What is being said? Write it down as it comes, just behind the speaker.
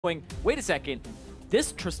going, wait a second,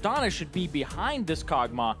 this Tristana should be behind this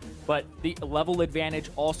Kog'Maw, but the level advantage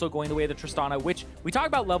also going the way of the Tristana, which we talk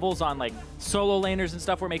about levels on like solo laners and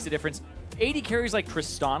stuff where it makes a difference. AD carries like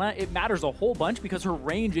Tristana, it matters a whole bunch because her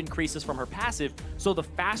range increases from her passive, so the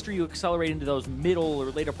faster you accelerate into those middle or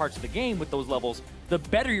later parts of the game with those levels, the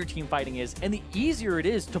better your team fighting is, and the easier it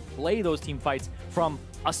is to play those team fights from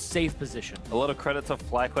a safe position. A lot of credit to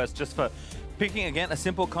FlyQuest just for picking, again, a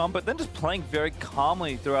simple comp, but then just playing very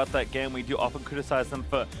calmly throughout that game. We do often criticize them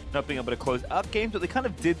for not being able to close out games, but they kind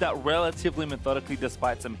of did that relatively methodically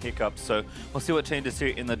despite some hiccups. So we'll see what changes here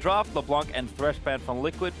in the draft. LeBlanc and Thresh ban from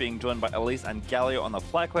Liquid, being joined by Elise and Galio on the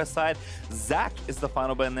FlyQuest side. Zac is the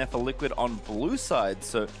final ban there for Liquid on blue side.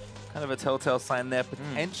 So kind of a telltale sign there,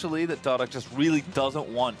 potentially, that Dardoch just really doesn't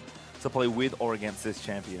want to play with or against this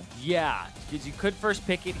champion. Yeah, because you could first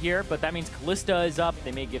pick it here, but that means Kalista is up.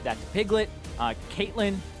 They may give that to Piglet.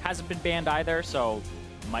 Caitlyn hasn't been banned either, so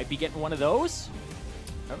might be getting one of those.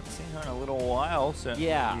 Haven't seen her in a little while, so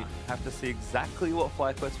yeah, we have to see exactly what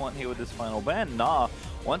FlyQuest want here with this final ban. Nah,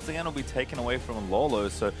 once again, will be taken away from Lourlo,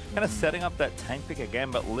 so kind of setting up that tank pick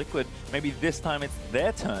again, but Liquid, maybe this time it's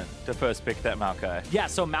their turn to first pick that Maokai. Yeah,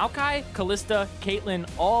 so Maokai, Kalista, Caitlyn,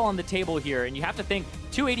 all on the table here, and you have to think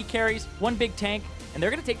 2 AD carries, 1 big tank, and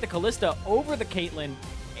they're going to take the Kalista over the Caitlyn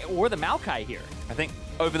or the Maokai here. I think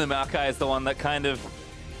over the Maokai is the one that kind of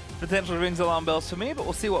potentially rings alarm bells for me, but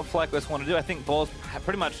we'll see what FlyQuest want to do. I think Ball's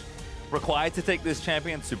pretty much required to take this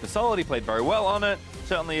champion. Super solid, he played very well on it.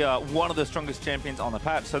 Certainly one of the strongest champions on the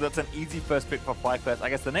patch, so that's an easy first pick for FlyQuest. I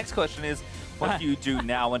guess the next question is, what do you do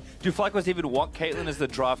now? And do FlyQuest even want Caitlyn as the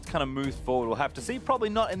draft kind of moves forward? We'll have to see. Probably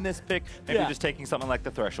not in this pick. Maybe just taking something like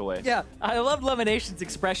the Thresh away. Yeah, I love Lemmonnation's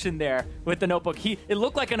expression there with the notebook. It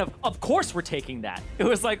looked like of course we're taking that. It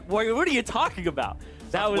was like, what are you talking about?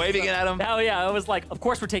 That was waving it at him. Oh yeah, it was like, of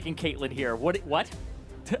course we're taking Caitlyn here. What?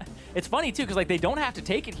 It's funny too, because like they don't have to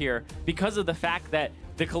take it here because of the fact that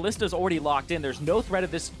the Kalista's already locked in. There's no threat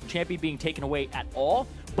of this champion being taken away at all,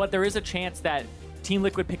 but there is a chance that Team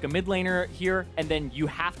Liquid pick a mid laner here, and then you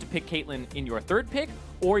have to pick Caitlyn in your third pick,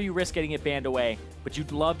 or you risk getting it banned away, but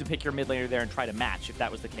you'd love to pick your mid laner there and try to match if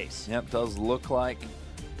that was the case. Yep, does look like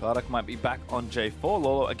Dardoch might be back on J4.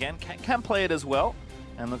 Lourlo, again, can play it as well,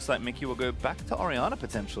 and looks like Mickey will go back to Orianna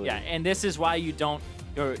potentially. Yeah, and this is why you don't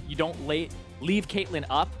leave Caitlyn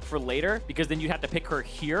up for later, because then you'd have to pick her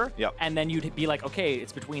here, and then you'd be like, okay,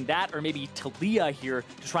 it's between that or maybe Talia here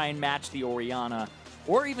to try and match the Orianna,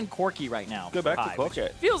 or even Corki right now. Go back to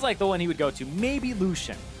Corki. Feels like the one he would go to. Maybe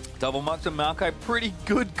Lucian. Double Muck to Maokai, pretty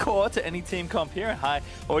good core to any team comp here. Hai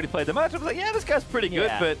already played the match. I was like, yeah, this guy's pretty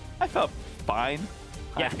good, but I felt fine.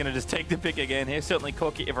 Hai's going to just take the pick again here. Certainly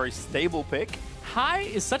Corki, a very stable pick. Hai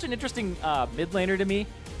is such an interesting mid laner to me,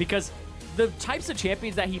 because the types of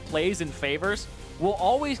champions that he plays and favors will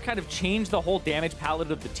always kind of change the whole damage palette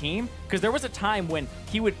of the team. Because there was a time when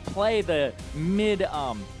he would play the mid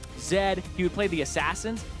Zed, he would play the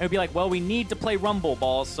Assassins, and would be like, well, we need to play Rumble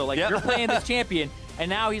Balls, so like you're playing this champion. And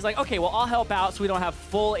now he's like, okay, well, I'll help out so we don't have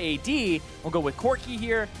full AD. We'll go with Corki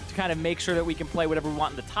here to kind of make sure that we can play whatever we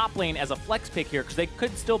want in the top lane as a flex pick here, because they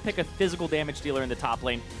could still pick a physical damage dealer in the top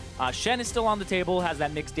lane. Shen is still on the table, has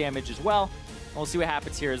that mixed damage as well. We'll see what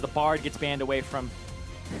happens here as the Bard gets banned away from...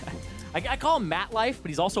 I call him Matt Life, but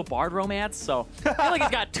he's also Bard Romance, so I feel like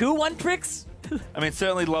he's got 2 one-tricks. I mean,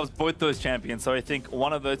 certainly loves both those champions, so I think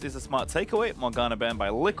one of those is a smart takeaway. Morgana banned by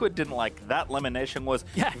Liquid, didn't like that. Lemonnation was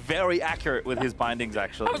very accurate with his bindings,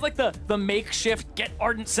 actually. That was like the makeshift get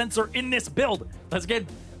Ardent Sensor in this build. Let's get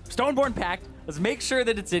Stoneborn packed. Let's make sure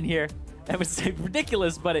that it's in here. That was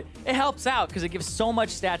ridiculous, but it helps out because it gives so much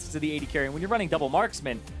stats to the AD carry. And when you're running double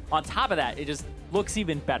marksman, on top of that, it just looks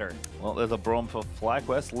even better. Well, there's a Braum for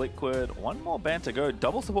FlyQuest. Liquid, one more ban to go.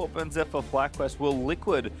 Double support burns there for FlyQuest. Will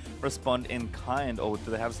Liquid respond in kind, or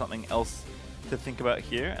do they have something else to think about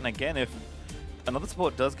here? And again, if another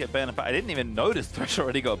support does get banned, but I didn't even notice Thresh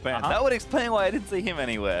already got banned. That would explain why I didn't see him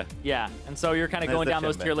anywhere. Yeah, and so you're kind of going down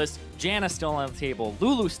those tier lists. Janna's still on the table.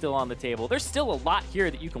 Lulu's still on the table. There's still a lot here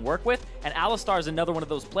that you can work with, and Alistar is another one of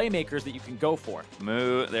those playmakers that you can go for.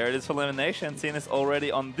 Moo, there it is for Lemonnation. Seen this already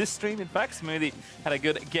on this stream. In fact, Smoothie had a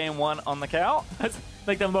good game 1 on the cow. That's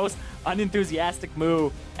like the most unenthusiastic Moo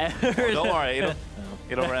ever. Oh, don't worry,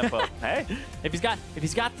 it'll ramp up. Hey, if he's got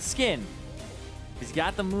the skin, if he's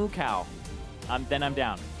got the Moo cow, then I'm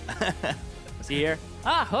down. See here?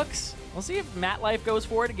 Hooks. We'll see if Matt Life goes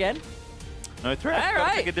for it again. No threat. All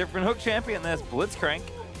right. Pick a different hook champion. There's Blitzcrank.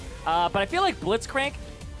 But I feel like Blitzcrank,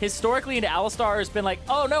 historically into Alistar, has been like,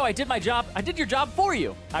 oh no, I did my job. I did your job for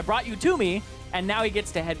you. I brought you to me, and now he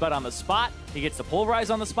gets to headbutt on the spot. He gets to pulverize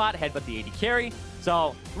on the spot, headbutt the AD carry.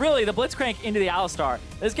 So really, the Blitzcrank into the Alistar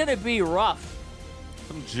is going to be rough.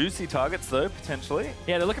 Some juicy targets, though, potentially.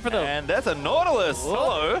 Yeah, they're looking for the... And there's a Nautilus.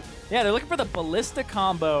 Hello. Yeah, they're looking for the Ballista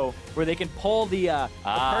combo where they can pull the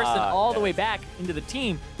person all the way back into the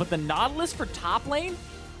team. But the Nautilus for top lane,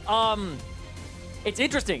 it's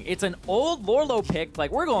interesting. It's an old Lourlo pick.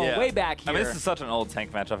 Like, we're going way back here. I mean, this is such an old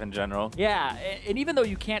tank matchup in general. Yeah, and even though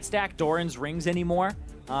you can't stack Doran's rings anymore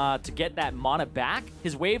to get that mana back,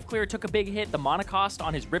 his wave clear took a big hit. The mana cost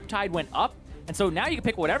on his Riptide went up. And so now you can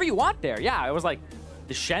pick whatever you want there. Yeah, it was like...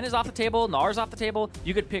 The Shen is off the table, Nar's off the table.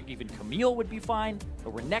 You could pick even Camille would be fine,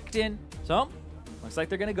 or Renekton. So, looks like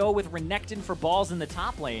they're going to go with Renekton for balls in the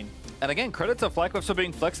top lane. And again, credit to FlyQuest for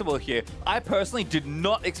being flexible here. I personally did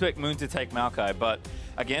not expect Moon to take Maokai, but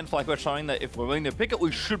again, FlyQuest showing that if we're willing to pick it,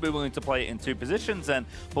 we should be willing to play it in 2 positions, and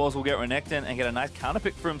Balls will get Renekton and get a nice counter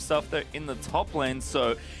pick for himself there in the top lane.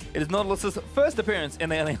 So it is Nautilus's first appearance in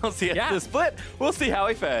the NA LCS split. We'll see how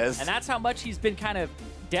he fares. And that's how much he's been kind of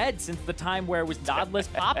dead since the time where it was Nautilus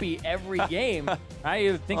Poppy every game. Right?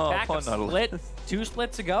 You think back a split, 2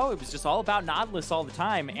 splits ago, it was just all about Nautilus all the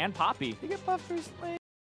time and Poppy. Did he get buffed recently?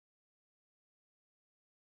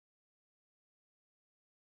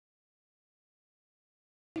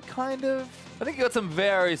 Kind of. I think he got some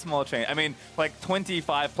very small change. I mean, like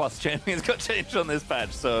 25+ champions got changed on this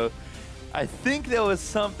patch, so I think there was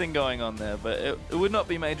something going on there, but it would not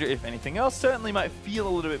be major if anything else. Certainly might feel a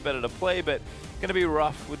little bit better to play, but going to be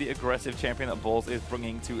rough with the aggressive champion that Balls is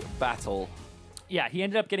bringing to battle. Yeah, he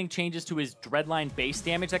ended up getting changes to his Dreadline base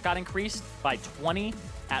damage that got increased by 20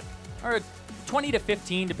 or 20 to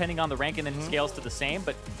 15 depending on the rank, and then it scales to the same.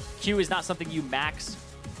 But Q is not something you max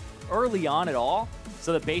early on at all,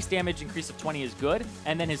 so the base damage increase of 20 is good.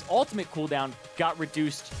 And then his ultimate cooldown got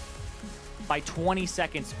reduced by 20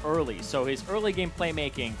 seconds early, so his early game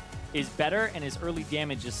playmaking is better, and his early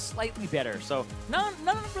damage is slightly better. So none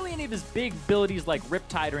of really any of his big abilities like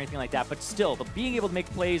Riptide or anything like that, but still, the being able to make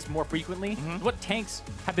plays more frequently is what tanks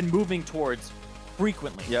have been moving towards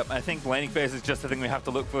frequently. Yep, I think laning phase is just the thing we have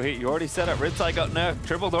to look for here. You already said it, Riptide got nerfed,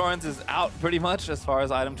 Triple Dorans is out pretty much as far as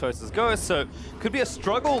item choices go, so could be a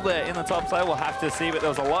struggle there in the top side, we'll have to see, but there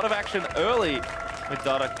was a lot of action early with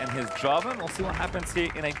Dardoch and his Jarvan. We'll see what happens here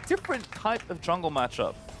in a different type of jungle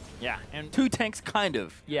matchup. Yeah, and 2 tanks kind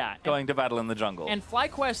of going to battle in the jungle. And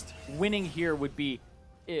FlyQuest winning here would be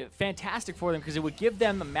fantastic for them because it would give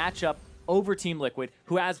them a matchup over Team Liquid,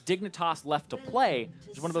 who has Dignitas left to play.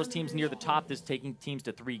 It's one of those teams near the top that's taking teams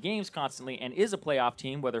to 3 games constantly and is a playoff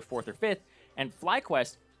team, whether 4th or 5th. And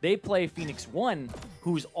FlyQuest, they play Phoenix 1,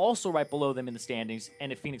 who's also right below them in the standings.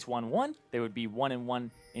 And if Phoenix 1-1, they would be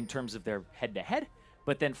 1-1 in terms of their head-to-head.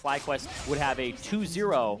 But then FlyQuest would have a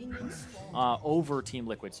 2-0 over Team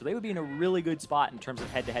Liquid. So they would be in a really good spot in terms of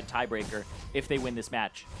head-to-head tiebreaker if they win this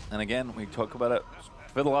match. And again, we talk about it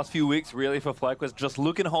for the last few weeks, really, for FlyQuest. Just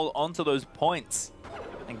look and hold on to those points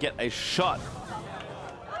and get a shot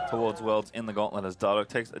towards Worlds in the gauntlet as Dardoch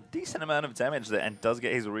takes a decent amount of damage there and does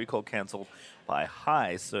get his recall cancelled by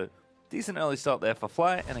High. So decent early start there for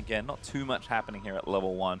Fly. And again, not too much happening here at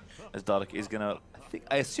level 1 as Dardoch is going to,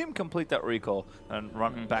 I assume, complete that recall and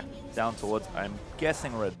run back down towards, I'm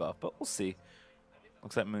guessing, red buff, but we'll see.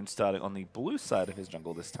 Looks like Moon's starting on the blue side of his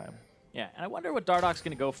jungle this time. Yeah, and I wonder what Dardoch's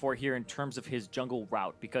going to go for here in terms of his jungle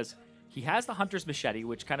route, because he has the Hunter's Machete,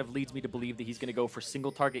 which kind of leads me to believe that he's going to go for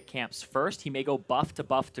single target camps first. He may go buff to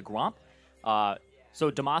Gromp.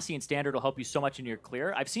 So Demacia and Standard will help you so much in your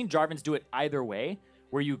clear. I've seen Jarvan's do it either way,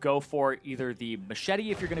 where you go for either the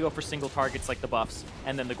Machete if you're going to go for single targets like the buffs,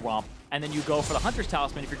 and then the Gromp, and then you go for the Hunter's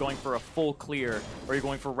Talisman if you're going for a full clear, or you're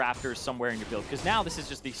going for Raptors somewhere in your build. Because now this is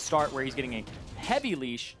just the start where he's getting a heavy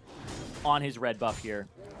leash on his red buff here.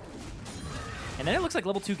 And then it looks like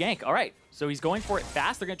level 2 gank. All right, so he's going for it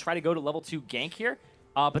fast. They're going to try to go to level 2 gank here.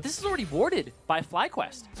 But this is already warded by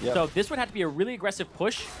FlyQuest. Yep. So this would have to be a really aggressive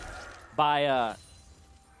push by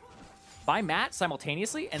Matt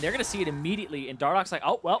simultaneously, and they're going to see it immediately. And Dardoch's like,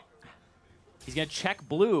 oh, well, he's going to check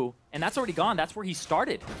blue, and that's already gone. That's where he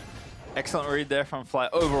started. Excellent read there from Fly.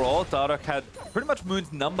 Overall, Dardoch had pretty much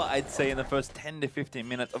Moon's number, I'd say, in the first 10 to 15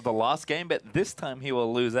 minutes of the last game, but this time he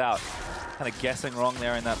will lose out. Kind of guessing wrong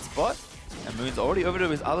there in that spot. And Moon's already over to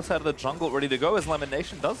his other side of the jungle, ready to go, as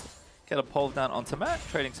Lemonnation does get a pole down onto Matt,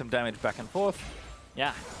 trading some damage back and forth.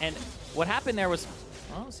 Yeah, and what happened there was,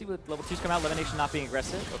 well, let's see what level 2's come out. Lemonnation not being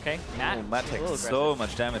aggressive. Okay, Matt. Matt takes so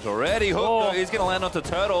much damage already. Oh, he's going to land onto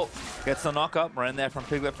Turtle. Gets the knock up. Ren there from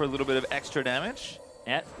Piglet for a little bit of extra damage.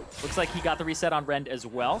 Yeah, looks like he got the reset on Ren as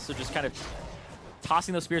well. So just kind of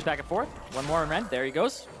tossing those spears back and forth. One more on Ren. There he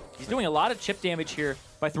goes. He's doing a lot of chip damage here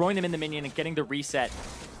by throwing them in the minion and getting the reset.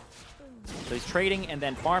 So he's trading and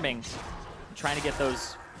then farming. trying to get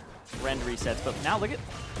those rend resets. But now look at...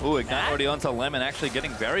 Ooh, Ignite already onto Lemon, actually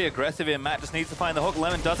getting very aggressive here. Matt just needs to find the hook.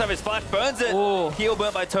 Lemon does have his flash, burns it. Ooh. Heal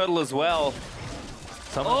burnt by Turtle as well.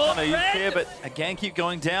 Someone's trying to use here, but again, keep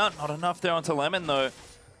going down. Not enough there onto Lemon, though.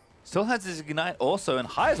 Still has his Ignite also, and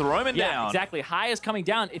High is roaming down. Yeah, exactly. High is coming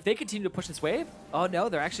down. If they continue to push this wave, oh no,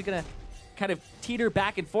 they're actually going to kind of teeter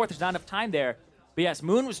back and forth. There's not enough time there. But yes,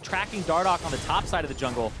 Moon was tracking Dardoch on the top side of the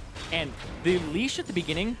jungle, and the leash at the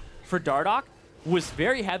beginning for Dardoch was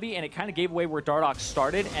very heavy, and it kind of gave away where Dardoch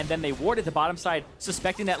started, and then they warded the bottom side,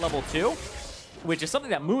 suspecting that level 2, which is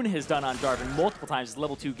something that Moon has done on Jarvan multiple times, is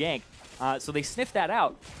level 2 gank. So they sniffed that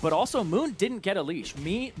out, but also Moon didn't get a leash.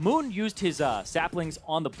 Moon used his saplings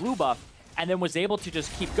on the blue buff and then was able to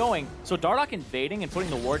just keep going. So Dardoch invading and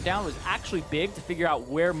putting the ward down was actually big to figure out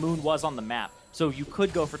where Moon was on the map. So you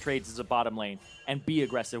could go for trades as a bottom lane and be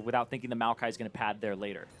aggressive without thinking the Maokai is going to pad there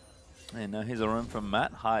later. And now here's a room from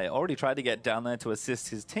Matt. High already tried to get down there to assist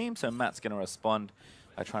his team, so Matt's going to respond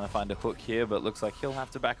by trying to find a hook here, but looks like he'll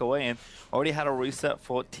have to back away. And already had a reset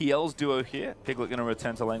for TL's duo here. Piglet going to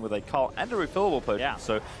return to lane with a Cull and a refillable potion. Yeah.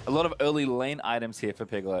 So a lot of early lane items here for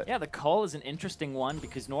Piglet. Yeah, the Cull is an interesting one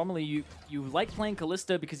because normally you like playing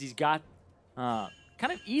Kalista because he's got kind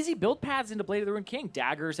of easy build paths into Blade of the Ruined King.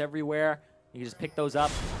 Daggers everywhere. You can just pick those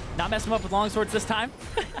up. Not mess them up with longswords this time.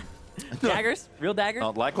 Daggers, real daggers.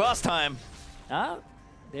 Not like last time.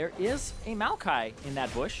 There is a Maokai in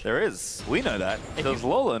that bush. There is. We know that. Does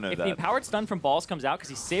Lourlo know that? If the empowered stun from Balls comes out, because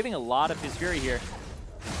he's saving a lot of his fury here.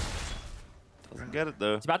 Doesn't get it,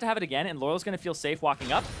 though. He's about to have it again, and Lourlo's going to feel safe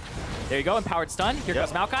walking up. There you go, empowered stun. Here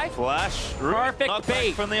comes Maokai. Flash. Perfect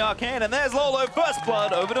bait. From the Arcane, and there's Lourlo. First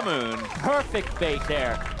blood over to Moon. Perfect bait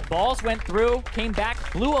there. Balls went through, came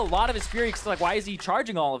back, blew a lot of his fury, because like, why is he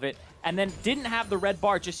charging all of it? And then didn't have the red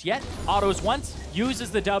bar just yet. Autos once, uses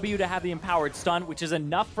the W to have the empowered stun, which is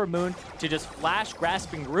enough for Moon to just flash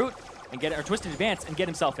Grasping Root and get or Twisted Advance and get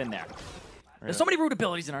himself in there. There's so many root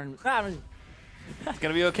abilities in our... It's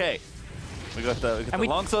gonna be okay. We got the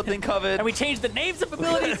longsword thing covered. And we changed the names of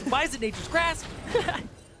abilities. Why is it Nature's Grasp?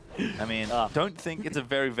 I mean, don't think it's a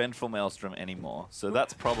very vengeful Maelstrom anymore, so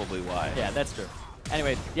that's probably why. Yeah, that's true.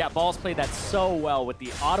 Anyway, yeah, Balls played that so well with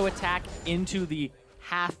the auto attack into the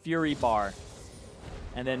half Fury bar.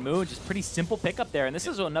 And then Moon, just pretty simple pickup there. And this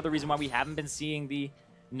is another reason why we haven't been seeing the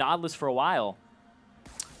Nautilus for a while.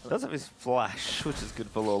 Does have his flash, which is good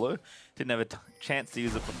for Lourlo. Didn't have a chance to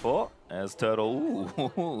use it before, as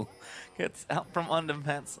Turtle gets out from under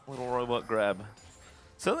Matt's little robot grab.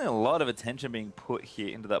 Certainly a lot of attention being put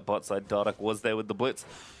here into that bot side. Dardoch was there with the Blitz,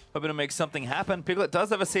 hoping to make something happen. Piglet does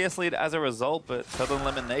have a CS lead as a result, but Southern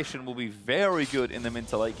Lemonnation will be very good in the mid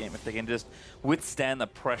to late game if they can just withstand the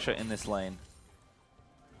pressure in this lane.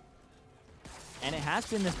 And it has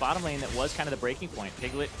been this bottom lane that was kind of the breaking point.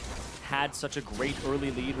 Piglet had such a great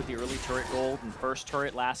early lead with the early turret gold and first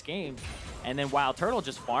turret last game. And then WildTurtle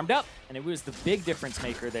just farmed up. And it was the big difference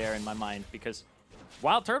maker there in my mind, because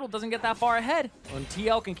WildTurtle doesn't get that far ahead. When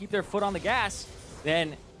TL can keep their foot on the gas,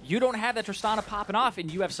 then you don't have that Tristana popping off,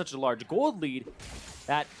 and you have such a large gold lead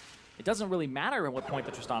that it doesn't really matter at what point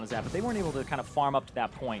the Tristana's at, but they weren't able to kind of farm up to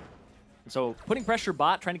that point. And so putting pressure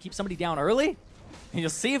bot, trying to keep somebody down early, and you'll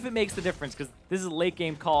see if it makes the difference, because this is late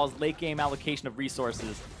game calls, late game allocation of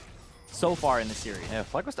resources so far in the series. Yeah,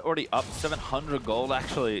 FlyQuest already up 700 gold,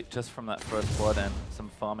 actually, just from that first blood and some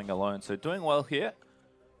farming alone. So doing well here.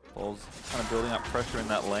 Balls kind of building up pressure in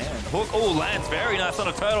that lane. Hook, oh, lands very nice on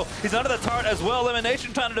a Turtle. He's under the turret as well.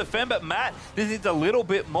 Lemonnation trying to defend, but Matt, this needs a little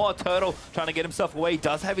bit more. Turtle trying to get himself away. He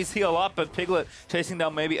does have his heal up, but Piglet chasing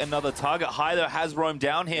down maybe another target. High, though, has roamed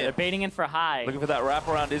down here. Yeah, they're baiting in for High. Looking for that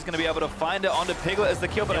wraparound. He's going to be able to find it onto Piglet as the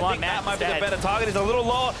kill, but I think Matt might be the better target. He's a little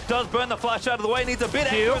low. Does burn the flash out of the way. Needs a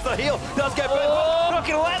bit extra as the heal. Does get burned. Not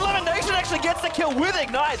going to land. Lemonnation actually gets the kill with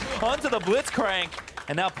Ignite onto the Blitzcrank.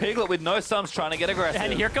 And now Piglet with no sums trying to get aggressive.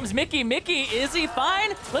 And here comes Mickey. Mickey, is he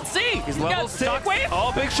fine? Let's see. He's level 6. Shockwave.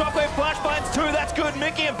 Oh, big Shockwave flash binds 2. That's good.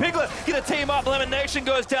 Mickey and Piglet get a team up. Lemonnation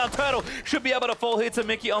goes down. Turtle should be able to fall here to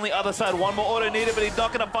Mickey on the other side. One more auto needed, but he's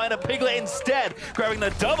not going to find a Piglet instead. Grabbing the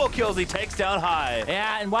double kills, he takes down High.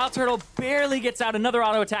 Yeah, and WildTurtle barely gets out. Another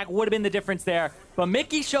auto attack would have been the difference there. But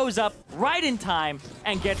Mickey shows up right in time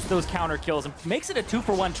and gets those counter kills and makes it a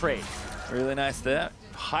 2-for-1 trade. Really nice there.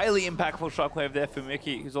 Highly impactful Shockwave there for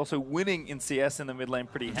Mickey, who's also winning in CS in the mid lane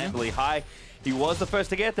pretty handily. High, he was the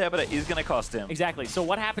first to get there, but it is going to cost him. Exactly. So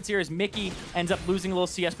what happens here is Mickey ends up losing a little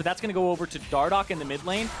CS, but that's going to go over to Dardoch in the mid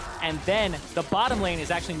lane, and then the bottom lane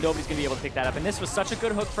is actually nobody's going to be able to pick that up. And this was such a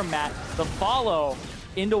good hook from Matt. The follow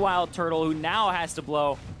into WildTurtle, who now has to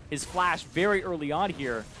blow his flash very early on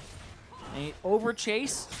here. And over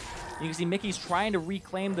chase. You can see Mickey's trying to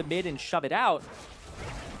reclaim the mid and shove it out.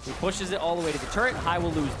 He pushes it all the way to the turret. High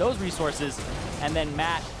will lose those resources. And then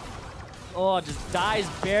Matt, just dies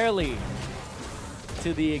barely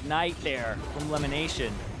to the ignite there from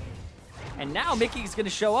Lemonnation. And now Mickey's going to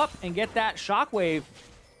show up and get that shockwave.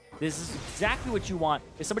 This is exactly what you want,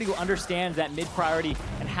 is somebody who understands that mid priority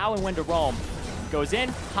and how and when to roam. Goes in,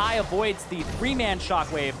 High avoids the 3-man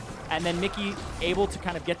shockwave, and then Mickey able to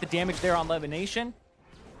kind of get the damage there on Lemonnation.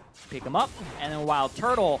 Pick him up, and then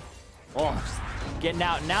WildTurtle, just getting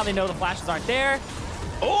out. Now they know the flashes aren't there.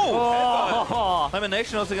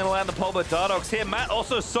 Lemonnation also going to land the pole, but Dardoch's here. Matt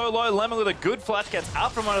also so low. Lemon with a good flash gets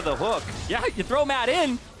out from under the hook. Yeah, you throw Matt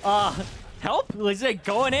in. Help? Like,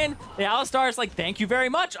 going in. The Alistar is like, thank you very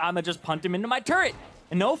much. I'm going to just punt him into my turret.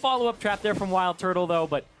 And no follow-up trap there from WildTurtle, though,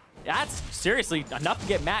 but that's seriously enough to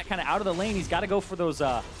get Matt kind of out of the lane. He's got to go for those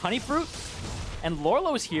honey fruit. And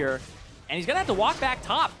Lourlo's here, and he's going to have to walk back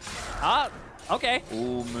top. Okay.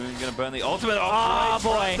 Ooh, Moon going to burn the ultimate. Oh,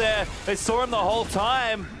 boy. Right there. They saw him the whole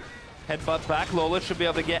time. Headbutt back. Lourlo should be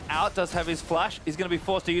able to get out. Does have his flash. He's going to be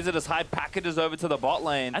forced to use it as High packages over to the bot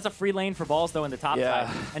lane. That's a free lane for balls, though, in the top side.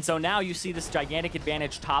 And so now you see this gigantic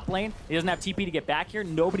advantage top lane. He doesn't have TP to get back here.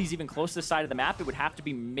 Nobody's even close to this side of the map. It would have to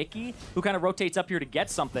be Mickey, who kind of rotates up here to get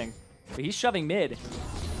something. But he's shoving mid.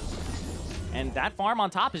 And that farm on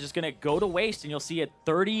top is just going to go to waste, and you'll see a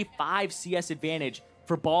 35 CS advantage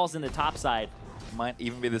for balls in the top side. Might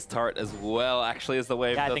even be this turret as well, actually, as the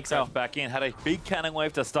wave I think so. back in. Had a big cannon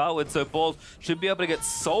wave to start with, so balls should be able to get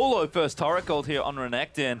solo first turret gold here on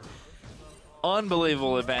Renekton.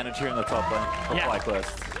 Unbelievable advantage here in the top lane for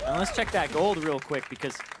FlyQuest. And let's check that gold real quick,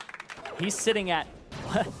 because he's sitting at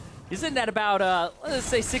about, let's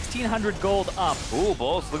say 1,600 gold up. Ooh,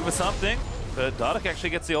 balls looking for something. But Dardoch actually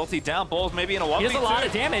gets the ulti down. Balls maybe in a 1v2. He does a lot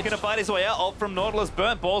of damage. Gonna fight his way out. Ult from Nautilus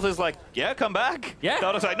burnt. Balls is like, yeah, come back. Yeah.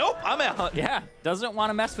 Dardoch's like, nope, I'm out. Yeah, doesn't want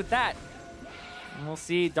to mess with that. And we'll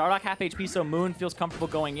see. Dardoch half HP, so Moon feels comfortable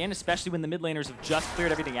going in, especially when the mid laners have just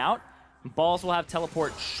cleared everything out. And balls will have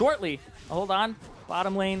teleport shortly. Hold on.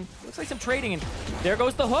 Bottom lane. Looks like some trading. And there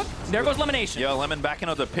goes the hook. There goes Lemonnation. Yeah, Lemon backing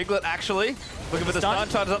on the Piglet, actually. Looking for the stun.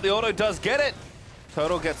 Charges up the auto. Does get it.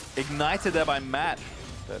 Turtle gets ignited there by Matt.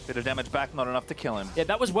 A bit of damage back, not enough to kill him. Yeah,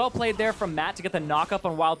 that was well played there from Matt to get the knock up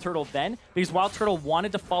on WildTurtle then, because WildTurtle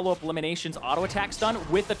wanted to follow up Lemmonnation's auto attack stun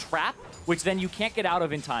with the trap, which then you can't get out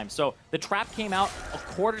of in time. So the trap came out a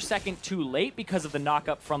quarter second too late because of the knock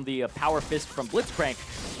up from the power fist from Blitzcrank.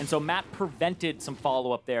 And so Matt prevented some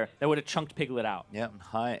follow up there that would have chunked Piglet out. Yeah,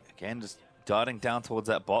 High again, just darting down towards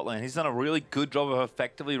that bot lane. He's done a really good job of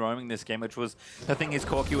effectively roaming this game, which was the thing his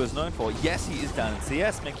Corki was known for. Yes, he is down in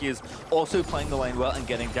CS. Mickey is also playing the lane well and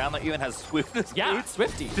getting down there. Even has swiftness. Yeah,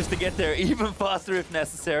 Swifty. Just to get there even faster if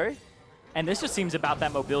necessary. And this just seems about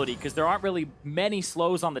that mobility, because there aren't really many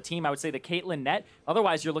slows on the team. I would say the Caitlyn net.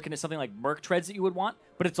 Otherwise, you're looking at something like Merc Treads that you would want.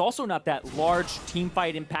 But it's also not that large team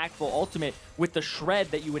fight impactful ultimate with the shred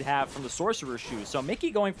that you would have from the Sorcerer's Shoes. So Mickey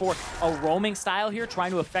going for a roaming style here,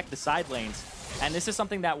 trying to affect the side lanes. And this is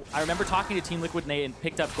something that I remember talking to Team Liquid, and they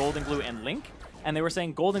picked up Golden Glue and Link. And they were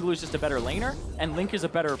saying Golden Glue is just a better laner, and Link is a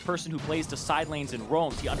better person who plays to side lanes and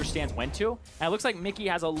roams. He understands when to. And it looks like Mickey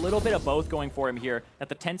has a little bit of both going for him here at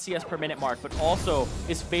the 10 CS per minute mark, but also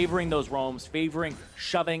is favoring those roams, favoring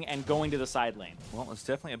shoving and going to the side lane. Well, it's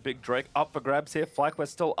definitely a big Drake up for grabs here. FlyQuest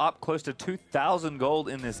still up close to 2,000 gold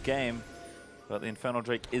in this game. But the Infernal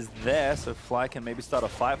Drake is there, so Fly can maybe start a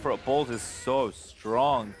fight for it. Balls is so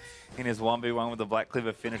strong in his 1v1 with the Black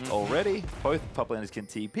Cleaver finished already. Both top laners can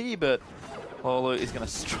TP, but Lourlo is going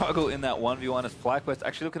to struggle in that 1v1 as FlyQuest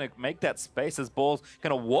actually looking to make that space as Balls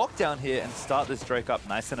going to walk down here and start this Drake up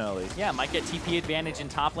nice and early. Yeah, might get TP advantage in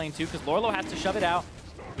top lane too, because Lourlo has to shove it out.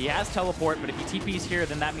 He has teleport, but if he TPs here,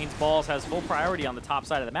 then that means Balls has full priority on the top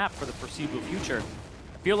side of the map for the foreseeable future.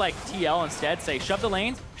 I feel like TL instead say shove the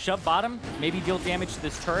lanes, shove bottom, maybe deal damage to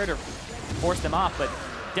this turret or force them off, but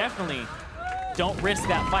definitely don't risk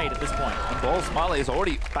that fight at this point. And Balls Smiley is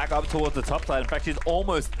already back up towards the top side. In fact, he's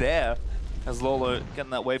almost there as Lourlo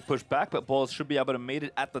getting that wave pushed back, but Balls should be able to meet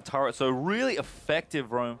it at the turret. So really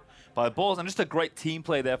effective roam by Balls, and just a great team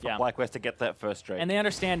play there for FlyQuest to get that first Drake. And they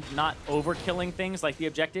understand not overkilling things like the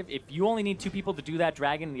objective. If you only need 2 people to do that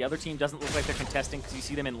dragon and the other team doesn't look like they're contesting because you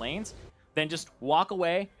see them in lanes, then just walk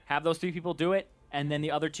away, have those 3 people do it, and then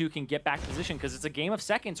the other 2 can get back to position, because it's a game of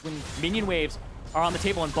seconds when minion waves are on the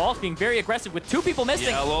table and Balls being very aggressive with 2 people missing.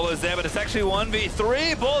 Yeah, Lourlo's there, but it's actually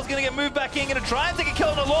 1v3. Balls gonna get moved back in, gonna try and take a kill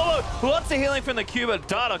on Lourlo. Lots of healing from the Q, but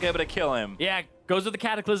Dardoch able to kill him. Yeah, Goes with the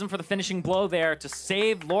Cataclysm for the finishing blow there to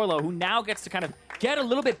save Lourlo, who now gets to kind of get a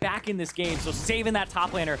little bit back in this game, so saving that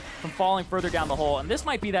top laner from falling further down the hole. And this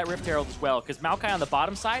might be that Rift Herald as well, because Maokai on the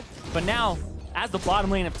bottom side, but now, as the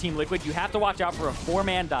bottom lane of Team Liquid, you have to watch out for a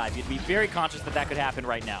 4-man dive. You'd be very conscious that that could happen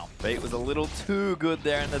right now. Bait was a little too good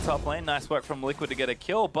there in the top lane. Nice work from Liquid to get a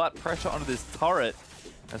kill, but pressure onto this turret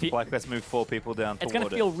as FlyQuest moved 4 people down toward it. It's going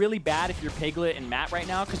to feel really bad if you're Piglet and Matt right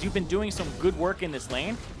now, because you've been doing some good work in this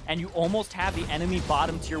lane, and you almost have the enemy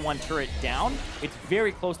bottom tier 1 turret down. It's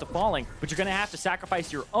very close to falling, but you're going to have to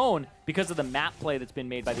sacrifice your own because of the map play that's been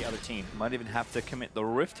made by the other team. Might even have to commit the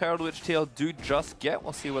Rift Herald, which TL do just get.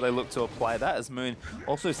 We'll see where they look to apply that, as Moon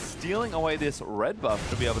also stealing away this red buff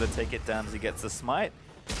to be able to take it down as he gets the smite.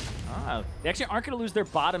 They actually aren't going to lose their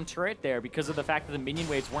bottom turret there because of the fact that the minion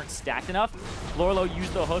waves weren't stacked enough. Lourlo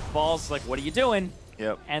used the hook balls, like, what are you doing?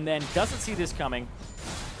 Yep. And then doesn't see this coming.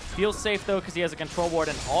 Feels safe, though, because he has a control ward,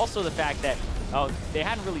 and also the fact that, they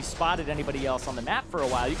hadn't really spotted anybody else on the map for a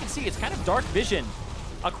while. You can see it's kind of dark vision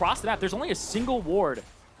across the map. There's only a single ward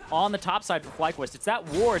on the top side for FlyQuest. It's that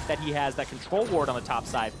ward that he has, that control ward on the top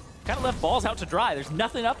side. Kind of left Balls out to dry. There's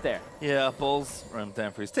nothing up there. Yeah, Balls roamed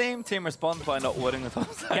down for his team. Team responds by not warding the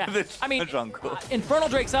top side of the I mean, jungle. Infernal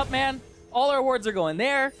Drake's up, man. All our wards are going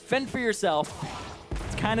there. Fend for yourself.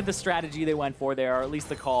 It's kind of the strategy they went for there, or at least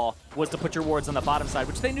the call, was to put your wards on the bottom side,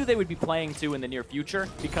 which they knew they would be playing to in the near future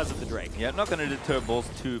because of the Drake. Yeah, not going to deter Balls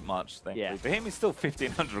too much, thankfully. Yeah. For him, he's still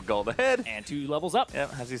 1,500 gold ahead. And 2 levels up.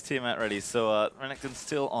 Yep, has his team out ready. So Renekton's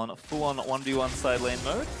still on full-on 1v1 side lane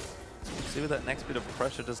mode. See where that next bit of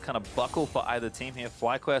pressure does kind of buckle for either team here.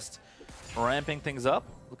 FlyQuest ramping things up.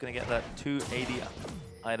 Looking to get that 280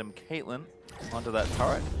 item Caitlyn onto that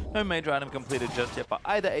turret. No major item completed just yet by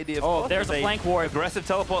either AD, of course. There's a flank ward. Aggressive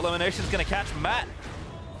teleport. Lemmonnation's going to catch Matt.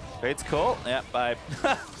 Fate's call. Yeah, bye.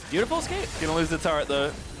 Beautiful escape. Gonna lose the turret,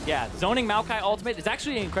 though. Yeah, zoning Maokai ultimate is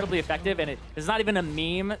actually incredibly effective, and it's not even a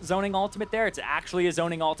meme zoning ultimate there. It's actually a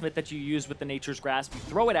zoning ultimate that you use with the Nature's Grasp. You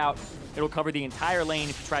throw it out, it'll cover the entire lane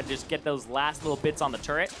if you try to just get those last little bits on the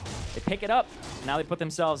turret. They pick it up, and now they put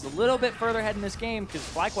themselves a little bit further ahead in this game because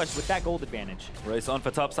FlyQuest with that gold advantage. Race on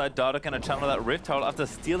for topside. Dardoch gonna channel that Rift Herald after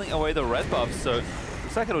stealing away the red buff, so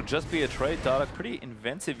looks like it'll just be a trade. Dardoch, pretty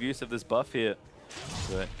inventive use of this buff here.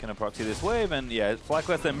 So it can proxy this wave, and yeah,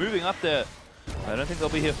 FlyQuest, they're moving up there. I don't think they'll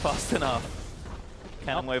be here fast enough.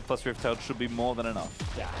 Cannon Wave plus Rift Herald should be more than enough.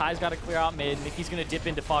 Yeah, High's got to clear out mid. Mickey's going to dip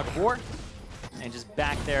into Fog of War and just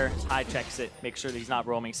back there. High checks it, make sure that he's not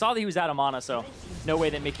roaming. Saw that he was out of mana, so no way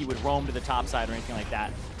that Mickey would roam to the top side or anything like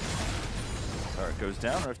that. Turret goes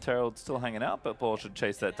down. Rift Herald still hanging out, but Paul should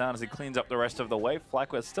chase that down as he cleans up the rest of the wave.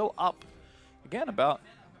 FlyQuest still up. Again, about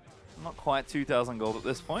not quite 2,000 gold at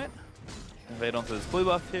this point. Invade onto this blue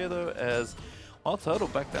buff here, though, as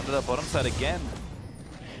WildTurtle back down to that bottom side again.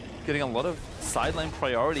 Getting a lot of side lane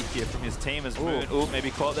priority here from his team as Moon. Ooh, maybe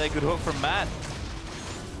caught there. Good hook from Matt.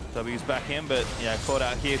 W's back in, but yeah, caught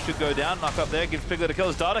out here. Should go down. Knock up there. Gives Piglet a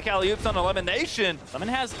kill. Dardoch alley-oops on Lemonnation. Lemon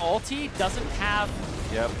has ulti, doesn't have...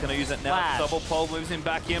 Yep, gonna use it now. Flash. Double pole moves him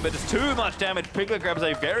back in, but it's too much damage. Piglet grabs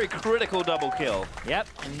a very critical double kill. Yep,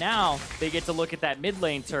 and now they get to look at that mid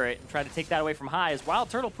lane turret and try to take that away from High as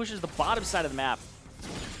WildTurtle pushes the bottom side of the map.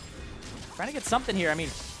 Trying to get something here. I mean,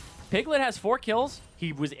 Piglet has 4 kills.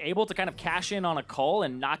 He was able to kind of cash in on a cull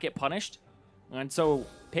and not get punished. And so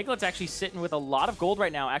Piglet's actually sitting with a lot of gold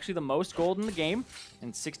right now. Actually the most gold in the game,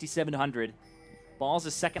 and 6,700. Balls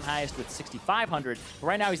is second highest with 6,500.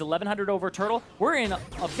 Right now he's 1,100 over Turtle. We're in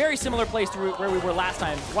a very similar place to where we were last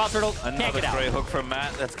time. WildTurtle can't get out. Another great hook from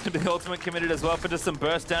Matt. That's going to be ultimate committed as well for just some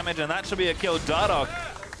burst damage, and that should be a kill. Dardoch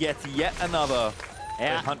gets yet another.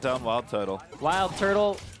 Yeah. They hunt down WildTurtle.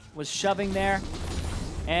 WildTurtle was shoving there,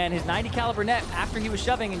 and his 90 caliber net, after he was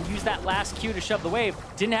shoving and used that last Q to shove the wave,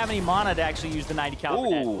 didn't have any mana to actually use the 90 caliber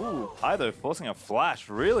net. Ooh, High though, forcing a flash.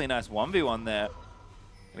 Really nice 1v1 there.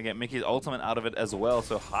 Gonna get Mickey's ultimate out of it as well,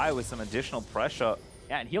 so High with some additional pressure.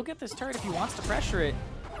 Yeah, and he'll get this turret if he wants to pressure it.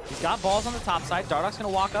 He's got balls on the top side. Dardoch's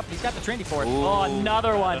gonna walk up. He's got the Trinity for it. Ooh, oh,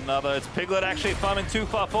 another one. Another. It's Piglet actually farming too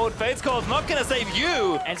far forward. Fate's Call's not gonna save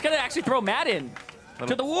you. And it's gonna actually throw Matt in.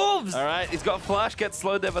 To the wolves! All right, he's got flash, gets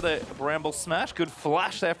slowed there by the Bramble Smash. Good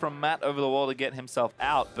flash there from Matt over the wall to get himself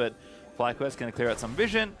out, but FlyQuest gonna clear out some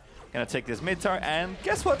vision. Gonna take this mid turret, and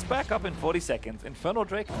guess what's back up in 40 seconds? Infernal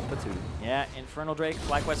Drake number 2. Yeah, Infernal Drake.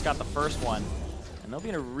 FlyQuest got the first one. And they'll be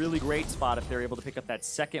in a really great spot if they're able to pick up that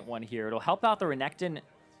second one here. It'll help out the Renekton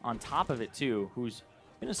on top of it too, who's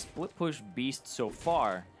been a split push beast so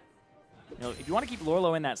far. You know, if you want to keep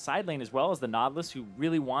Lourlo in that side lane as well as the Nautilus, who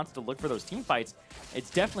really wants to look for those team fights, it's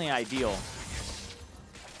definitely ideal.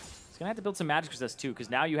 He's going to have to build some magic resist too, because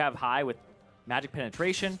now you have High with magic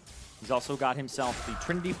penetration. He's also got himself the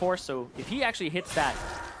Trinity Force, so if he actually hits that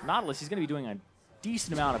Nautilus, he's going to be doing a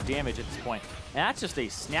decent amount of damage at this point. And that's just a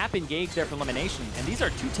snap engage there for Lemonnation. And these are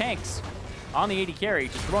 2 tanks on the AD carry,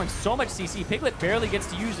 just throwing so much CC. Piglet barely gets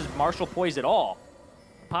to use his martial poise at all.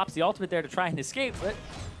 Pops the ultimate there to try and escape, but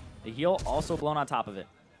the heal also blown on top of it.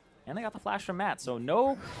 And they got the flash from Matt, so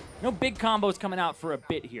no big combos coming out for a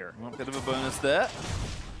bit here. A bit of a bonus there.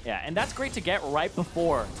 Yeah, and that's great to get right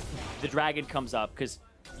before the dragon comes up, because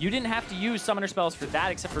you didn't have to use summoner spells for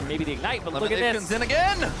that, except for maybe the ignite, but look at this. Comes in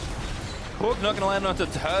again! Hook not going to land onto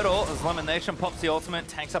Turtle as Lemonnation pops the ultimate,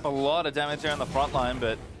 tanks up a lot of damage there on the front line,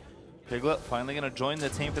 but Piglet finally going to join the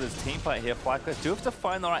team for this team fight here. FlyQuest do have to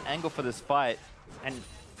find the right angle for this fight. And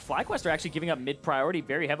FlyQuest are actually giving up mid-priority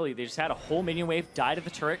very heavily. They just had a whole minion wave die to the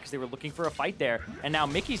turret because they were looking for a fight there. And now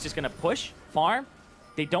Mickey's just going to push, farm.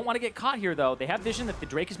 They don't want to get caught here, though. They have vision that the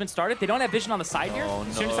Drake has been started. They don't have vision on the side here.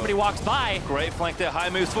 As soon as somebody walks by. Great flank there. High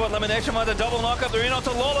moves forward. Lemonnation wants a double knock-up. They're in onto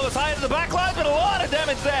Lourlo. It's high to the back line, but a lot of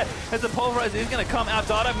damage there as the Pulverize is going to come out.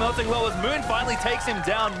 Dardoch melting low as Moon finally takes him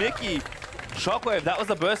down. Mickey, Shockwave. That was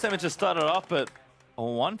the burst damage that started off, but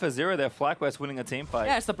 1 for 0 there. FlyQuest winning a team fight.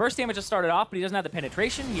 Yeah, it's the burst damage that started off, but he doesn't have the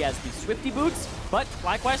penetration. He has the Swifty boots, but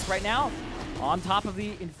FlyQuest right now on top of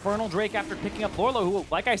the Infernal Drake after picking up Lourlo, who,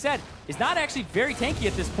 like I said, is not actually very tanky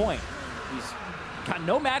at this point. He's got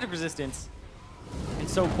no magic resistance, and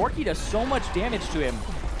so Corki does so much damage to him.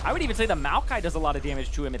 I would even say the Maokai does a lot of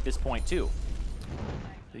damage to him at this point, too.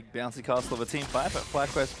 Big bouncy castle of a team fight, but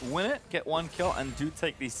FlyQuest win it, get 1 kill, and do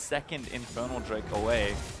take the second Infernal Drake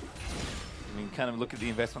away. I mean, kind of look at the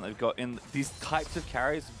investment they've got in these types of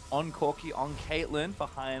carries on Corki, on Caitlyn for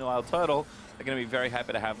high and WildTurtle. They're going to be very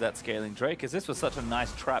happy to have that scaling Drake, because this was such a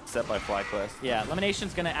nice trap set by FlyQuest. Yeah,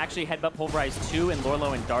 Lemmonnation's going to actually headbutt Pulverize 2 and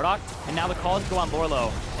Lourlo and Dardoch, and now the calls go on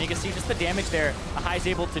Lourlo. And you can see just the damage there Ahai's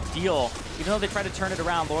able to deal. Even though they try to turn it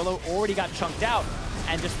around, Lourlo already got chunked out,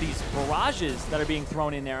 and just these barrages that are being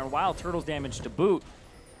thrown in there, and WildTurtle's damage to boot.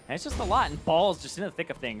 And it's just a lot, and Ball's just in the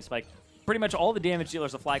thick of things. Like, pretty much all the damage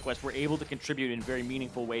dealers of FlyQuest were able to contribute in very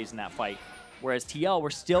meaningful ways in that fight. Whereas TL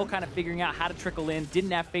were still kind of figuring out how to trickle in,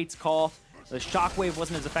 didn't have Fate's Call. The Shockwave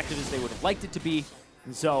wasn't as effective as they would have liked it to be.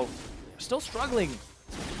 And so, still struggling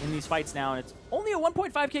in these fights now. And it's only a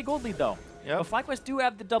 1.5k gold lead, though. Yep. But FlyQuest do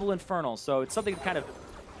have the double Infernal, so it's something to kind of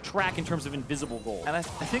track in terms of invisible gold. And I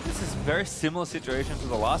think this is a very similar situation to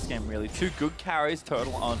the last game, really. 2 good carries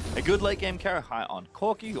total on a good late game carry, high on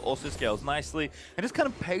Corki, who also scales nicely, and just kind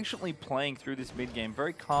of patiently playing through this mid game,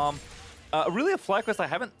 very calm. Really a FlyQuest I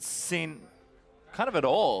haven't seen kind of at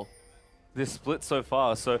all this split so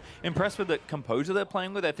far. So impressed with the composure they're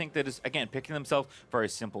playing with. I think they're just, again, picking themselves very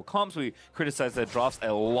simple comps. We criticized their drafts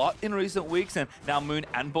a lot in recent weeks, and now Moon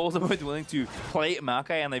and Balls are both willing to play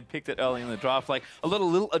Maokai, and they picked it early in the draft. Like, a lot of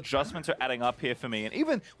little adjustments are adding up here for me. And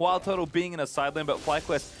even WildTurtle being in a side lane, but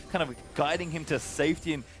FlyQuest kind of guiding him to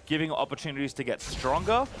safety and giving him opportunities to get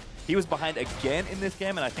stronger. He was behind again in this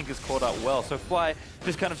game, and I think has caught up well. So Fly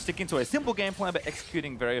just kind of sticking to a simple game plan, but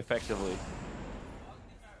executing very effectively.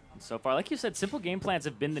 So far, like you said, simple game plans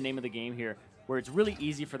have been the name of the game here, where it's really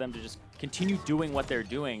easy for them to just continue doing what they're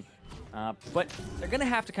doing. But they're going to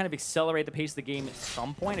have to kind of accelerate the pace of the game at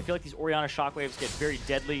some point. I feel like these Orianna shockwaves get very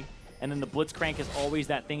deadly, and then the Blitzcrank is always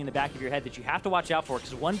that thing in the back of your head that you have to watch out for,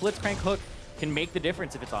 because one Blitzcrank hook can make the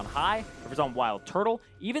difference if it's on high, if it's on WildTurtle.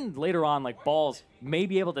 Even later on, like Balls may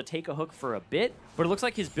be able to take a hook for a bit, but it looks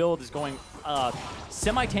like his build is going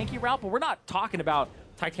semi-tanky route, but we're not talking about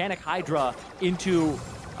Titanic Hydra into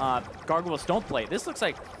Gargoyle Stoneplate. This looks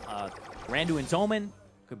like Randuin's Omen.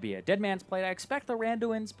 Could be a Dead Man's Plate. I expect the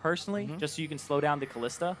Randuins, personally, just so you can slow down the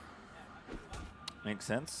Kalista. Makes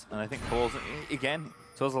sense. And I think Balls, again,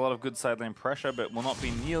 still has a lot of good side lane pressure, but will not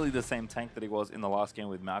be nearly the same tank that he was in the last game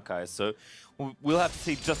with Maokai. So we'll have to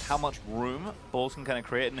see just how much room Balls can kind of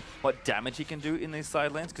create and what damage he can do in these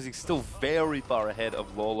side lanes, because he's still very far ahead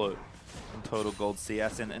of Lourlo in total gold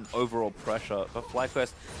CS and overall pressure. But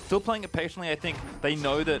FlyQuest still playing it patiently. I think they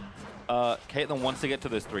know that Caitlyn wants to get to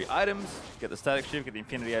those 3 items, get the static shift, get the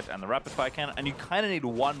Infinity Edge, and the rapid fire cannon, and you kind of need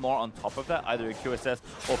one more on top of that, either a QSS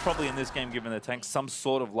or probably in this game, given the tank, some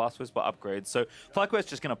sort of Last Whisper upgrade. So FlyQuest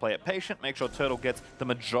just going to play it patient, make sure Turtle gets the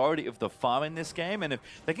majority of the farm in this game, and if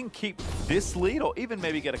they can keep this lead, or even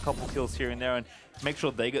maybe get a couple kills here and there and make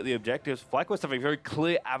sure they get the objectives, FlyQuest have a very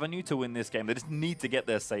clear avenue to win this game. They just need to get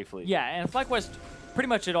there safely. Yeah, and FlyQuest pretty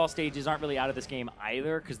much at all stages aren't really out of this game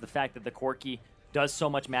either, because the fact that the Corki does so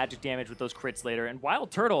much magic damage with those crits later. And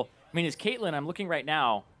WildTurtle, I mean, his Caitlyn, I'm looking right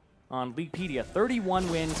now on Leaguepedia,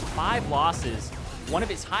 31 wins, 5 losses. one of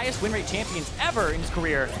his highest win rate champions ever in his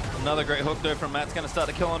career. Another great hook though from Matt's going to start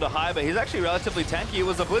to kill onto high, but he's actually relatively tanky. It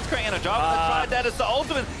was a Blitzcrank and a Jarvan that tried that as the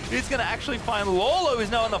ultimate. He's going to actually find Lourlo,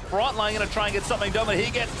 who's now on the front line, going to try and get something done, but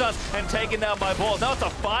he gets done and taken down by balls. Now it's a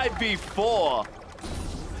 5v4.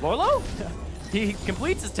 Lourlo? He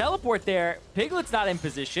completes his teleport there. Piglet's not in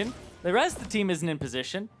position. The rest of the team isn't in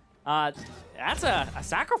position. That's a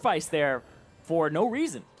sacrifice there for no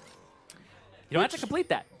reason. You don't have to complete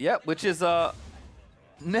that. Yep, which is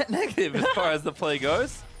net negative as far as the play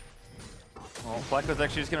goes. Well, FlyQuest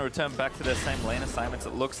actually just going to return back to their same lane assignments,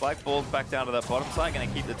 it looks like. Ball's back down to that bottom side, going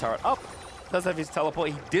to keep the turret up. Does have his teleport.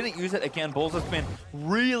 He didn't use it. Again, Balls has been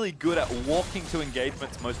really good at walking to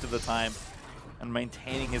engagements most of the time and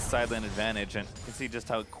maintaining his side lane advantage. And you can see just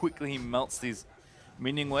how quickly he melts these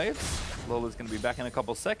minion waves. Lourlo's going to be back in a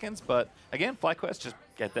couple seconds, but again, FlyQuest just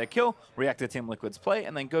get their kill, react to Team Liquid's play,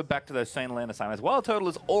 and then go back to those same lane assignments. WildTurtle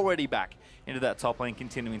is already back into that top lane,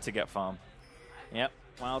 continuing to get farm. Yep,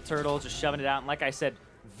 WildTurtle just shoving it out. And like I said,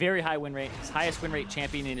 very high win rate. His highest win rate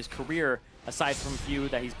champion in his career, aside from a few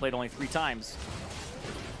that he's played only 3 times.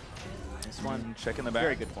 This one, checking the back.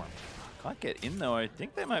 Very good form. Can't get in though. I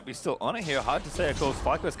think they might be still on it here. Hard to say, of course.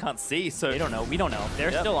 FlyQuest can't see, so they don't know. We don't know.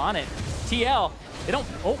 They're still on it. TL, they don't.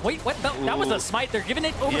 Oh wait, what? That was a smite. They're giving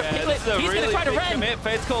it over to Piglet. He's really gonna try to Ren. Commit.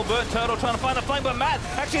 Fate's Call, Burnt Turtle trying to find the flame, but Matt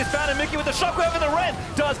actually has found Mickey with the shockwave, and the Ren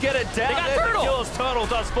does get it down. They got Turtle. Kills Turtle,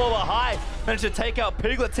 does fall a high. Managed to take out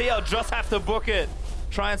Piglet. TL just have to book it.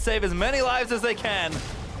 Try and save as many lives as they can.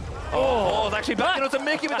 Oh, it's actually back into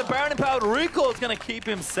Mickey with the Baron empowered recall. It's going to keep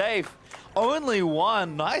him safe. Only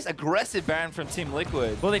one. Nice aggressive Baron from Team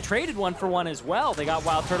Liquid. Well, they traded 1 for 1 as well. They got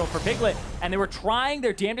WildTurtle for Piglet, and they were trying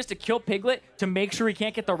their damnedest to kill Piglet to make sure he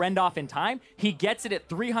can't get the Rend off in time. He gets it at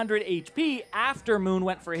 300 HP after Moon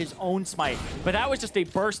went for his own smite. But that was just a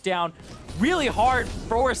burst down. Really hard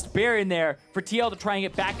forced Baron there for TL to try and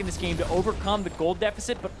get back in this game to overcome the gold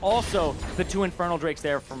deficit, but also the 2 Infernal Drakes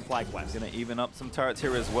there from FlyQuest. Going to even up some turrets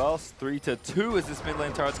here as well. 3-2 as this mid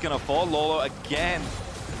lane turret's going to fall. Lourlo again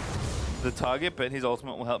the target, but his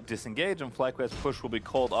ultimate will help disengage, and FlyQuest push will be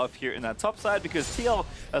called off here in that top side because TL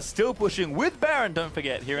are still pushing with Baron, don't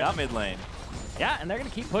forget, here in our mid lane. Yeah, and they're going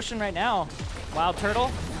to keep pushing right now.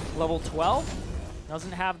 WildTurtle, level 12,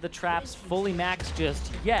 doesn't have the traps fully maxed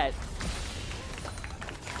just yet.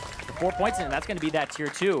 The 4 points in, and that's going to be that tier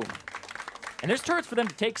 2. And there's turrets for them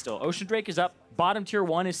to take still. Ocean Drake is up, bottom tier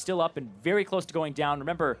 1 is still up and very close to going down.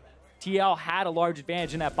 Remember, TL had a large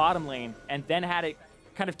advantage in that bottom lane and then had it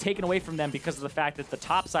kind of taken away from them because of the fact that the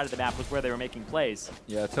top side of the map was where they were making plays.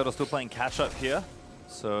 Yeah, Turtle's still playing catch-up here,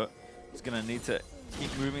 so he's going to need to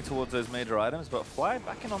keep moving towards those major items, but Fly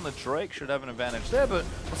back in on the Drake should have an advantage there, but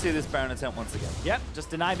we'll see this Baron attempt once again. Yep, just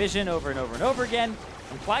deny vision over and over and over again.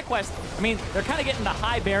 And FlyQuest, I mean, they're kind of getting the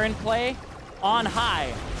high Baron play on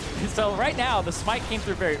high. So right now, the Smite came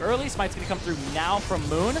through very early. Smite's going to come through now from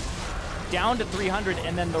Moon, down to 300,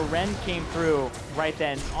 and then the Ren came through right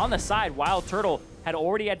then. On the side, WildTurtle had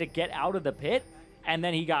already had to get out of the pit, and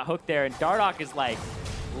then he got hooked there, and Dardoch is like,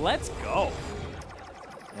 let's go.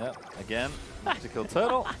 Yep, again, to kill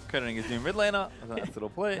Turtle, crediting his new mid laner. Nice little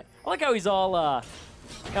play. I like how he's all,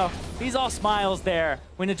 you know, he's all smiles there.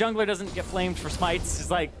 When the jungler doesn't get flamed for smites,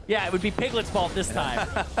 he's like, yeah, it would be Piglet's fault this time.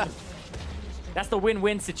 That's the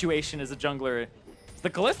win-win situation as a jungler. It's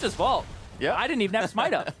the Kalista's fault. Yeah, I didn't even have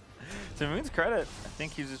smite up. To Moon's credit, I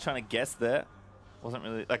think he was just trying to guess there. Wasn't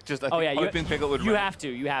really, like, just hoping Piglet would You run. have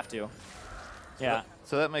to. Yeah.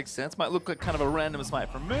 So that makes sense. Might look like kind of a random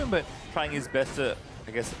smite from Moon, but trying his best to,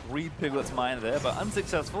 I guess, read Piglet's mind there, but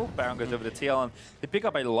unsuccessful. Baron goes over to TL, and they pick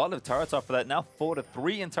up a lot of turrets off of that. Now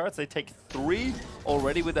 4-3 in turrets. They take 3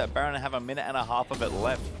 already with that Baron and have a minute and a half of it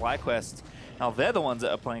left. FlyQuest, now they're the ones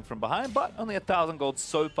that are playing from behind, but only 1,000 gold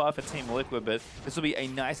so far for Team Liquid, but this will be a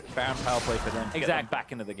nice Baron power play for them to get them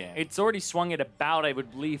back into the game. It's already swung at about, I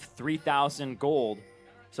would believe, 3,000 gold.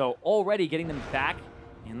 So already getting them back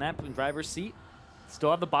in that driver's seat.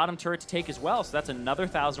 Still have the bottom turret to take as well, so that's another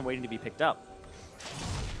 1,000 waiting to be picked up.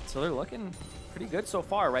 So they're looking pretty good so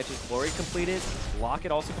far. Righteous Glory completed.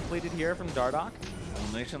 Locket also completed here from Dardoch.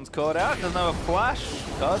 Nation's caught out. Doesn't have a flash.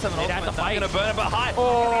 Does have an ultimate. Not going to burn it, but high.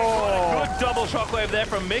 Oh! Good double shockwave there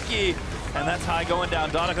from Mickey. And that's high going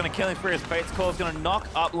down. Dardoch going to kill him for his Fate's Call. Is going to knock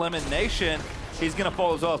up Lemonnation. He's going to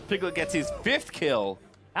fall as well as Piglet gets his 5th kill.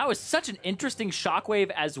 That was such an interesting shockwave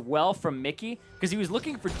as well from Mickey, because he was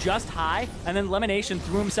looking for just high, and then Lemonnation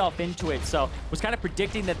threw himself into it. So was kind of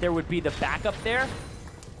predicting that there would be the backup there.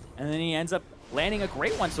 And then he ends up landing a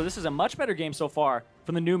great one. So this is a much better game so far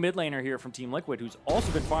from the new mid laner here from Team Liquid, who's also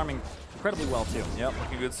been farming incredibly well too. Yep,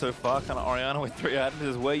 looking good so far. Kind of Orianna with 3 items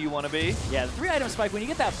is where you want to be. Yeah, the 3 item spike, when you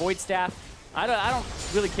get that Void Staff, I don't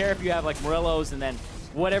really care if you have like Morello's and then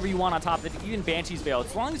whatever you want on top of it, even Banshee's Veil.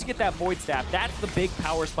 As long as you get that Void Staff, that's the big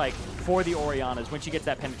power spike for the Oriannas when she gets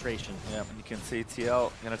that penetration. Yeah, and you can see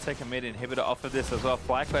TL going to take a mid inhibitor off of this as well.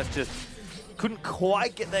 FlyQuest just couldn't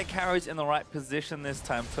quite get their carries in the right position this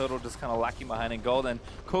time. Turtle just kind of lacking behind in gold, and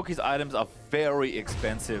Corki's items are very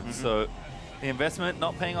expensive. So the investment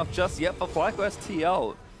not paying off just yet for FlyQuest.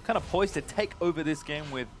 TL kind of poised to take over this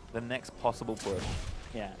game with the next possible push.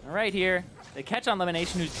 Yeah, right here, they catch on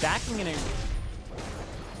Lemonnation, who's backing in a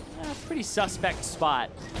pretty suspect spot.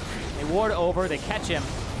 They ward over, they catch him,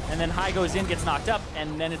 and then High goes in, gets knocked up,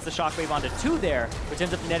 and then it's the shockwave onto 2 there, which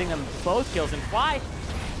ends up netting them both kills. And High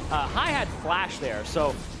had flash there,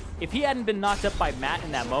 so if he hadn't been knocked up by Matt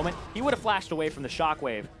in that moment, he would have flashed away from the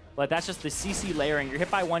shockwave. But that's just the CC layering. You're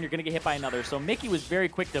hit by one, you're going to get hit by another. So Mickey was very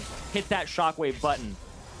quick to hit that shockwave button.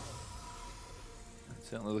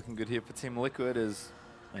 Certainly looking good here for Team Liquid as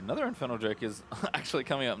another Infernal Drake is actually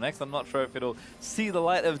coming up next. I'm not sure if it'll see the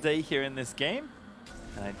light of day here in this game.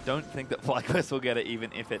 And I don't think that FlyQuest will get it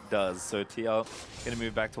even if it does. So TL going to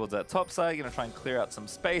move back towards that top side, going to try and clear out some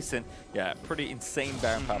space. And yeah, pretty insane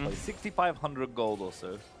Baron power play. 6,500 gold or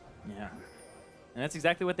so. Yeah. And that's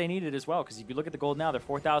exactly what they needed as well, because if you look at the gold now, they're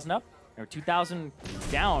 4,000 up. They're 2,000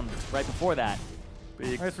 down right before that.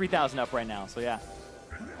 They're 3,000 up right now, so yeah.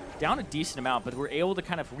 Down a decent amount, but we're able to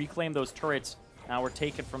kind of reclaim those turrets. Now we're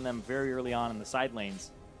taken from them very early on in the side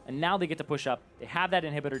lanes. And now they get to push up. They have that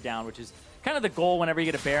inhibitor down, which is kind of the goal whenever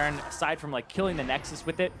you get a Baron. Aside from like killing the Nexus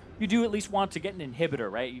with it, you do at least want to get an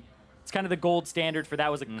inhibitor, right? It's kind of the gold standard for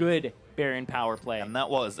that was a good Baron power play. And that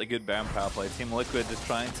was a good Baron power play. Team Liquid just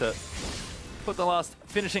trying to put the last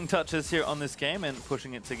finishing touches here on this game and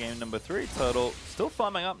pushing it to game number 3. Turtle still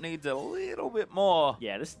farming up, needs a little bit more.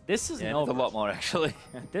 Yeah, this isn't over. A lot more actually.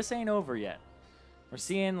 This ain't over yet. We're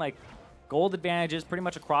seeing like gold advantages pretty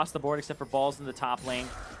much across the board except for Balls in the top lane,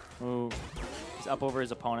 who is up over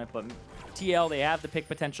his opponent. But TL, they have the pick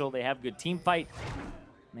potential, they have good team fight,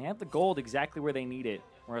 and they have the gold exactly where they need it.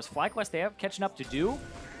 Whereas FlyQuest, they have catching up to do.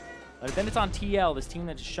 But then it's on TL, this team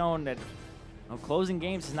that's shown that closing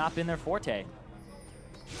games has not been their forte.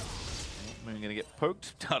 We're going to get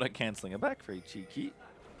poked. Dardoch cancelling a back, very cheeky.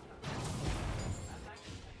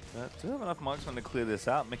 But do have enough marksmen to clear this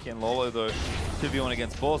out. Mickey and Lourlo, though, 2v1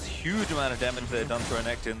 against Balls. Huge amount of damage there done to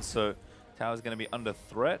Renekton, so tower's going to be under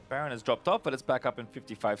threat. Baron has dropped off, but it's back up in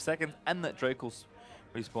 55 seconds, and that Drake will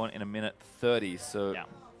respawn in a minute 30. So yeah.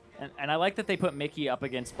 And I like that they put Mickey up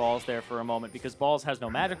against Balls there for a moment, because Balls has no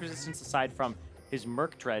magic resistance aside from his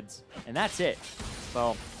Merc Treads, and that's it.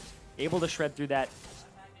 So able to shred through that.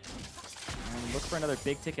 And look for another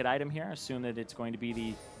big ticket item here. Assume that it's going to be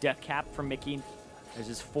the Death Cap from Mickey. There's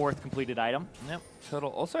his 4th completed item. Yep.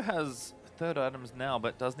 Turtle also has 3rd items now,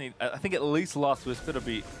 but does need, I think, at least Last Whisper to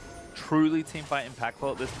be truly teamfight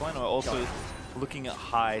impactful at this point. We're also looking at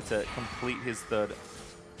High to complete his 3rd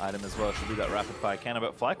item as well. Should do that rapid fire cannon.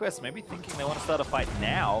 But FlyQuest maybe thinking they want to start a fight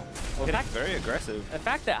now. Well, getting very aggressive. The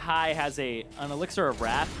fact that High has an Elixir of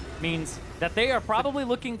Wrath means that they are probably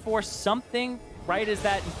looking for something right as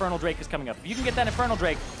that Infernal Drake is coming up. If you can get that Infernal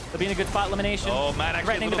Drake, they'll be in a good spot. Lemonnation. Oh, Matt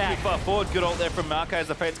actually a little too far forward. Good ult there from Maokai as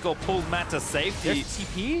the Fate Skull pulls Matt to safety. There's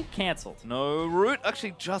TP canceled. No root.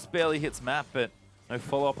 Actually just barely hits Matt, but no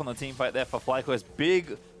follow-up on the team fight there for FlyQuest.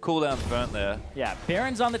 Big cooldown burnt there. Yeah,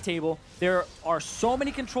 Baron's on the table. There are so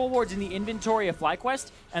many control wards in the inventory of FlyQuest,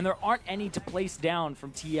 and there aren't any to place down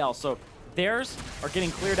from TL. So theirs are getting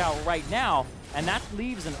cleared out right now, and that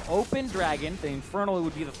leaves an open dragon. The Infernal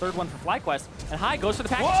would be the 3rd one for FlyQuest. And High goes for the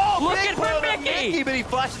package. Whoa, looking for Mickey! But he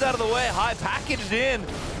flashes out of the way. High packaged in.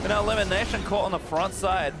 And now Lemonnation caught on the front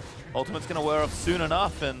side. Ultimate's going to wear off soon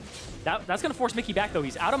enough, and that's going to force Mickey back, though.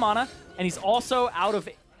 He's out of mana, and he's also out of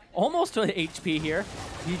almost HP here.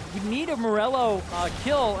 You need a Morello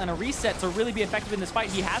kill and a reset to really be effective in this fight.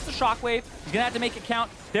 He has the Shockwave. He's going to have to make it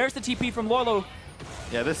count. There's the TP from Lourlo.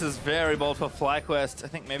 Yeah, this is very bold for FlyQuest. I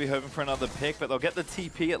think maybe hoping for another pick, but they'll get the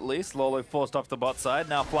TP at least. Lourlo forced off the bot side.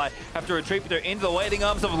 Now Fly have to retreat, but they're into the waiting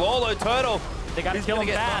arms of Lourlo. Turtle. They got to kill him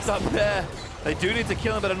fast. Up there. They do need to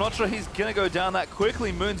kill him, but I'm not sure he's going to go down that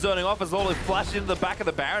quickly. Moon zoning off as Lourlo flashes into the back of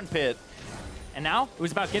the Baron pit. And now it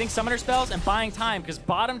was about getting summoner spells and buying time, because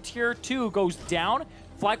bottom tier 2 goes down.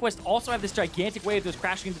 FlyQuest also have this gigantic wave that's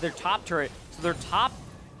crashing into their top turret, so their top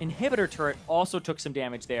inhibitor turret also took some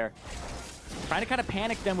damage there. Trying to kind of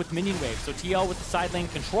panic them with minion waves, so TL with the side lane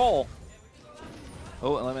control.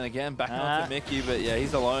 Oh, and Lemon again, back onto Mickey, but yeah,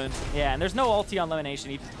 he's alone. Yeah, and there's no ulti on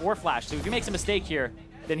Lemonnation or Flash, so if he makes a mistake here,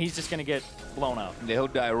 then he's just going to get blown up. Yeah, he'll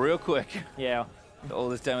die real quick. Yeah. All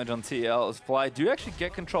this damage on TL as Fly do actually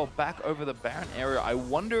get control back over the Baron area. I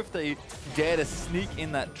wonder if they dare to sneak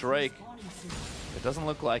in that Drake. It doesn't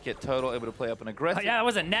look like it. Turtle able to play up an aggressive. Oh, yeah, that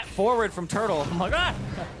was a net forward from Turtle. I'm like, ah!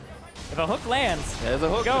 If a hook lands, there's a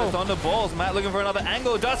hook, but it's on the balls. Matt looking for another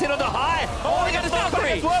angle. Does hit on the high. Oh, he got his Valkyrie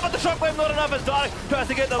as well, but the shockwave not enough as Dardoch tries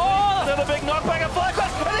to get the another big knockback of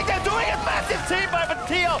FlyQuest. I think they're doing it. Massive team fight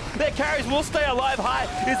for TL. Their carries will stay alive.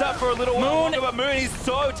 High is up for a little while longer, but Moon, he's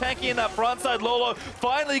so tanky in that front side. Lourlo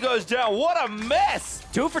finally goes down. What a mess.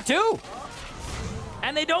 2 for 2.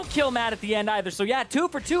 And they don't kill Matt at the end either. So yeah, 2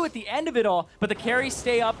 for 2 at the end of it all. But the carries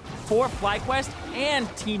stay up for FlyQuest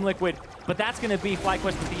and Team Liquid. But that's going to be FlyQuest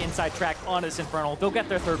with the inside track on this Infernal. They'll get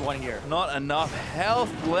their third one here. Not enough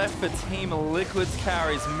health left for Team Liquid's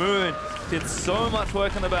carries. Moon did so much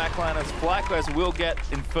work on the backline as FlyQuest will get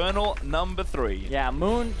Infernal number 3. Yeah,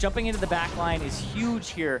 Moon jumping into the backline is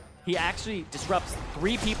huge here. He actually disrupts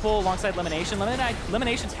 3 people alongside Lemonnation.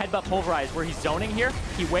 Lemmonnation's headbutt pulverized where he's zoning here.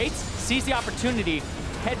 He waits, sees the opportunity,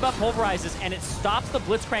 headbutt pulverizes, and it stops the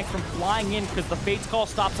Blitzcrank from flying in because the Fate's Call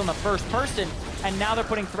stops on the first person, and now they're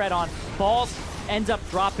putting threat on. Balls ends up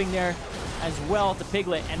dropping there as well to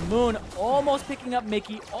Piglet, and Moon almost picking up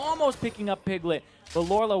Mickey, almost picking up Piglet, but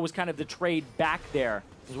Lourlo was kind of the trade back there,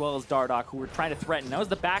 as well as Dardoch, who were trying to threaten. That was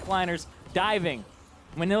the backliners diving.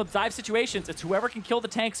 When in those dive situations, it's whoever can kill the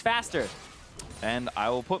tanks faster. And I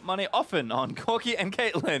will put money often on Corki and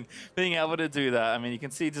Caitlyn being able to do that. I mean, you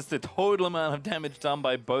can see just the total amount of damage done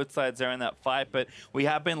by both sides there in that fight, but we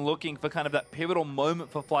have been looking for kind of that pivotal moment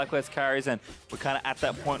for FlyQuest carries, and we're kind of at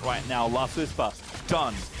that point right now. Last Whisper,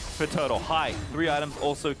 done for Turtle. High, 3 items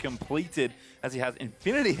also completed, as he has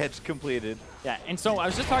Infinity Hedge completed. Yeah, and so I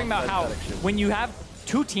was just talking about how when you have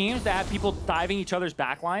 2 teams that have people diving each other's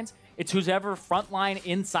backlines, it's whoever frontline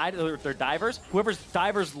inside of their divers. Whoever's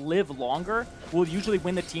divers live longer will usually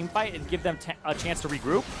win the team fight and give them a chance to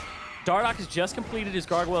regroup. Dardoch has just completed his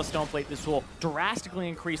Gargoyle Stoneplate. This will drastically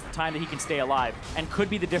increase the time that he can stay alive and could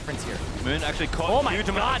be the difference here. Moon actually caught a huge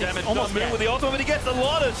amount of damage. Almost Moon with the ultimate, but he gets a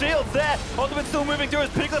lot of shields there. Ultimate still moving through. His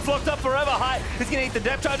Piglet's locked up forever. High. He's going to eat the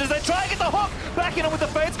depth charges. They try and get the hook back in with the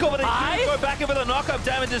Fate's Call, but they do go back in with the knockup.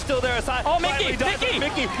 Damage is still there as High. Oh, Mickey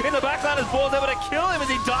in the backline as Ball's able to kill him as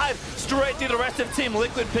he dives straight through the rest of Team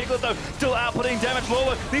Liquid. Piglet, though, still outputting damage.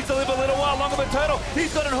 Lourlo needs to live a little while longer, but Turtle,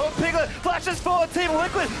 he's got a hook. Piglet flashes forward. Team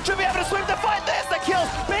Liquid should be able to swing the fight. There's the kills.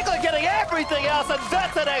 Piglet getting everything else, and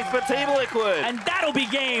that's an ace for Team Liquid. And that'll be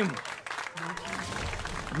game.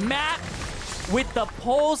 Matt with the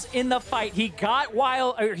pulls in the fight. He got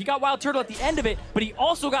WildTurtle at the end of it, but he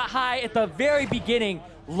also got High at the very beginning,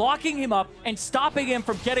 locking him up and stopping him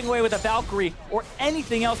from getting away with a Valkyrie or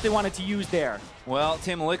anything else they wanted to use there. Well,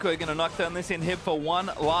 Team Liquid are going to knock down this inhib for one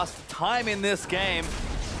last time in this game.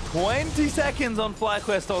 20 seconds on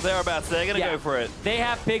FlyQuest or thereabouts. They're going to go for it. They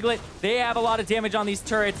have Piglet. They have a lot of damage on these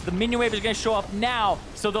turrets. The minion wave is going to show up now,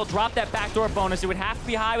 so they'll drop that backdoor bonus. It would have to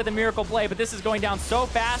be High with a Miracle Blade, but this is going down so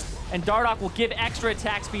fast, and Dardoch will give extra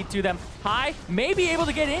attack speed to them. High may be able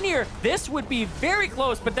to get in here. This would be very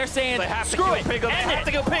close, but they're saying, they have screw it. Piglet. They have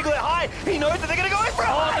to kill Piglet. High. He knows that they're going to go in for a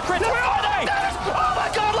High. The crits, where are they? Oh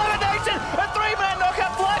my God, Lemonnation! A 3-man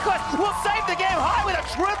knockout. FlyQuest will save the game. High with a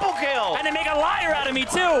triple kill. And they make a liar out of me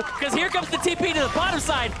too, because here comes the TP to the bottom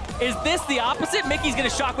side. Is this the opposite? Mickey's going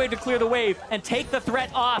to shockwave to clear the wave and take the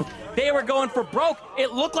threat off. They were going for broke.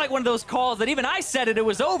 It looked like one of those calls that even I said it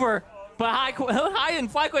was over, but High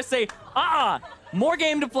and FlyQuest say, more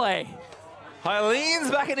game to play. High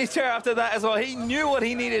leans back in his chair after that as well. He knew what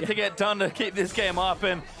he needed to get done to keep this game up,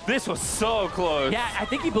 and this was so close. Yeah, I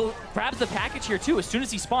think he grabs the package here too. As soon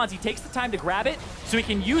as he spawns, he takes the time to grab it so he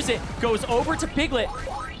can use it, goes over to Piglet,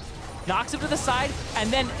 knocks him to the side,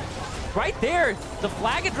 and then right there, the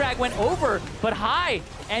flag and drag went over, but High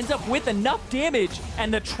ends up with enough damage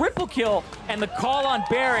and the triple kill and the call on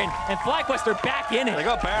Baron, and FlyQuest are back in it. They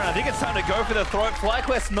got Baron. I think it's time to go for the throat.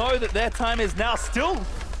 FlyQuest know that their time is now still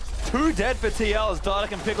 2 dead for TL as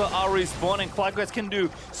Dardoch and Piglet are respawning. FlyQuest can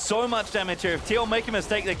do so much damage here. If TL make a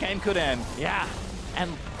mistake, the game could end. Yeah,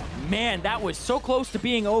 and man, that was so close to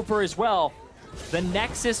being over as well. The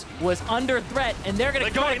Nexus was under threat, and they're going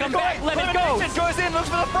to come back. Lemonnation goes in, looks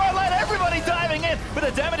for the front line. Everybody diving in, but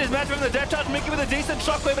the damage is matched from the depth charge. Mickey with a decent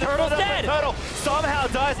shockwave, but Turtle's dead. Turtle somehow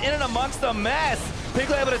dies in and amongst the mess.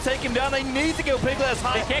 Piglet able to take him down. They need to kill Piglet as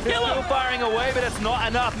High. They can't kill him. Still firing away, but it's not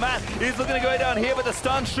enough. Matt is looking to go down here, but the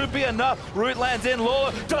stun should be enough. Root lands in.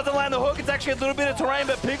 Lourlo doesn't land the hook. It's actually a little bit of terrain,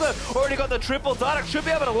 but Piglet already got the triple. Dardoch should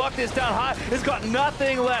be able to lock this down. High has got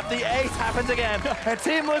nothing left. The ace happens again, and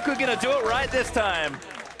Team Liquid going to do it right this time.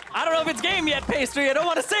 I don't know if it's game yet, Pastry. I don't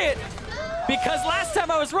want to say it, because last time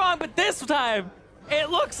I was wrong, but this time, It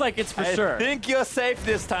looks like it's for sure. I think you're safe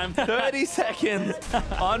this time. 30 seconds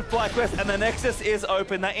on FlyQuest, and the Nexus is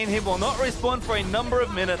open. That inhib will not respawn for a number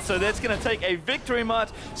of minutes, so that's going to take a victory march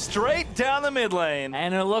straight down the mid lane.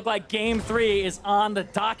 And it looked like Game 3 is on the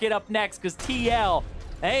docket up next, because TL,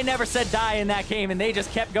 they never said die in that game, and they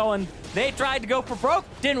just kept going. They tried to go for broke,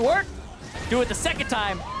 didn't work. Do it the second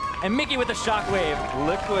time. And Mickey with a shockwave.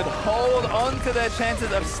 Liquid hold on to their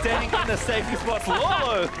chances of staying in the safety spots.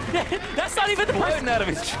 Lourlo! That's not even the person out of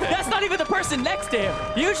his That's not even the person next to him.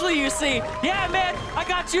 Usually you see, yeah, man, I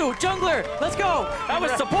got you, jungler, let's go. That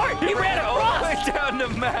was support. He ran across. All the way down to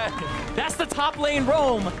Matt. That's the top lane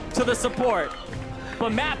roam to the support.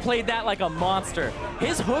 But Matt played that like a monster.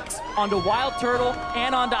 His hooks onto WildTurtle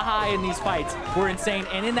and onto High in these fights were insane.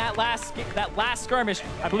 And in that last skirmish,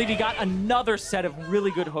 I believe he got another set of really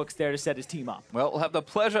good hooks there to set his team up. Well, we'll have the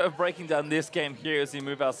pleasure of breaking down this game here as we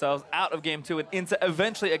move ourselves out of Game 2 and into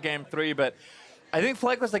eventually a Game 3. But I think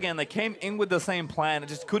FlyQuest, again, they came in with the same plan and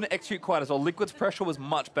just couldn't execute quite as well. Liquid's pressure was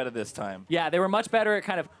much better this time. Yeah, they were much better at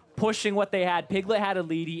kind of pushing what they had. Piglet had a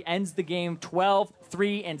lead. He ends the game 12,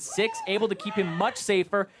 3, and 6, able to keep him much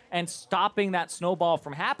safer and stopping that snowball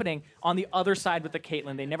from happening on the other side with the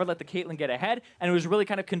Caitlyn. They never let the Caitlyn get ahead, and it was really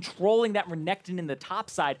kind of controlling that Renekton in the top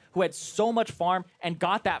side, who had so much farm and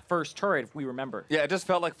got that first turret, if we remember. Yeah, it just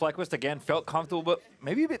felt like FlyQuest, again, felt comfortable, but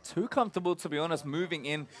maybe a bit too comfortable, to be honest, moving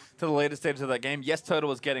in to the later stages of that game. Yes, Turtle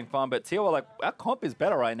was getting farm, but TL were like, our comp is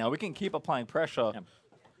better right now. We can keep applying pressure. Yeah.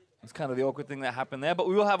 It's kind of the awkward thing that happened there, but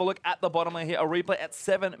we will have a look at the bottom lane here. A replay at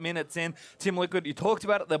 7 minutes in. Team Liquid, you talked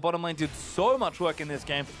about it. Their bottom lane did so much work in this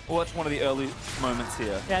game. We'll watch one of the early moments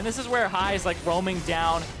here. Yeah, and this is where High is like roaming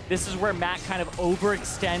down. This is where Matt kind of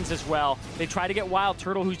overextends as well. They try to get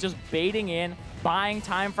WildTurtle, who's just baiting in, buying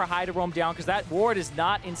time for High to roam down, because that ward is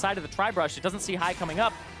not inside of the tri-brush. It doesn't see High coming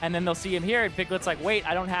up, and then they'll see him here, and Piglet's like, wait,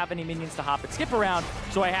 I don't have any minions to hop and skip around,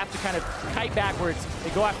 so I have to kind of kite backwards.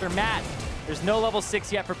 They go after Matt. There's no level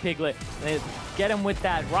 6 yet for Piglet. They get him with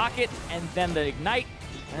that rocket and then the ignite,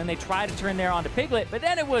 and then they try to turn there onto Piglet, but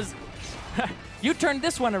then it was, you turned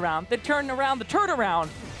this one around, they turned around the turnaround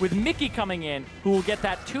with Mickey coming in, who will get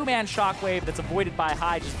that 2-man shockwave that's avoided by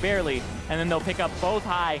High just barely, and then they'll pick up both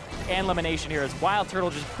High and Lemonnation here as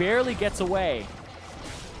WildTurtle just barely gets away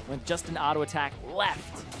with just an auto attack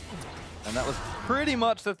left. And that was pretty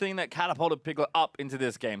much the thing that catapulted Piglet up into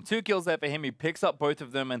this game. 2 kills there for him. He picks up both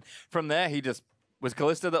of them, and from there, he just was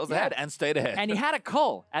Kalista that was ahead and stayed ahead. And he had a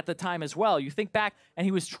cull at the time as well. You think back, and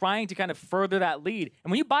he was trying to kind of further that lead.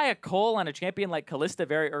 And when you buy a cull on a champion like Kalista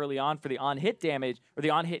very early on for the on-hit damage or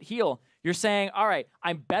the on-hit heal, you're saying, all right,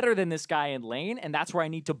 I'm better than this guy in lane, and that's where I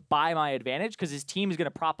need to buy my advantage because his team is going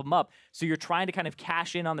to prop him up. So you're trying to kind of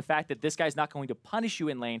cash in on the fact that this guy's not going to punish you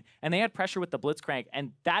in lane, and they had pressure with the Blitzcrank,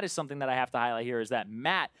 and that is something that I have to highlight here is that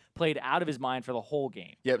Matt played out of his mind for the whole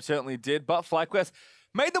game. Yep, certainly did, but FlyQuest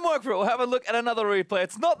made them work for it. We'll have a look at another replay.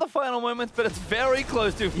 It's not the final moments, but it's very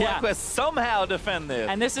close to FlyQuest somehow defend this.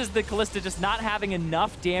 And this is the Kalista just not having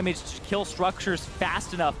enough damage to kill structures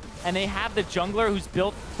fast enough. And they have the jungler who's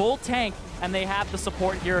built full tank, and they have the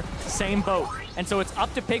support here, same boat. And so it's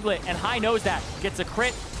up to Piglet, and High knows that. Gets a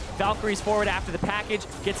crit, Valkyrie's forward after the package,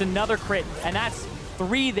 gets another crit, and that's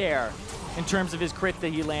 3 there in terms of his crits that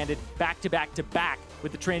he landed back to back to back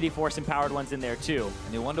with the Trinity Force empowered ones in there too.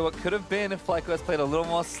 And you wonder what could have been if FlyQuest played a little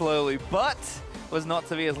more slowly, but was not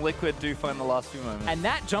to be as Liquid do find the last few moments. And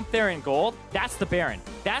that jump there in gold, that's the Baron.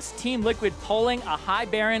 That's Team Liquid pulling a high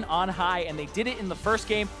Baron on High, and they did it in the first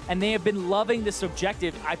game, and they have been loving this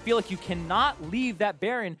objective. I feel like you cannot leave that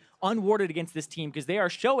Baron unwarded against this team because they are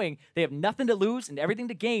showing they have nothing to lose and everything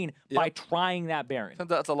to gain by trying that Baron.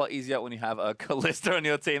 Turns out it's a lot easier when you have a Kalista on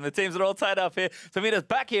your team. The teams are all tied up here. So meet us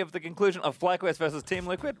back here for the conclusion of FlyQuest versus Team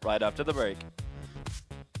Liquid right after the break.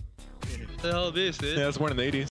 What the hell is this, dude? Yeah, it's born in the 80s.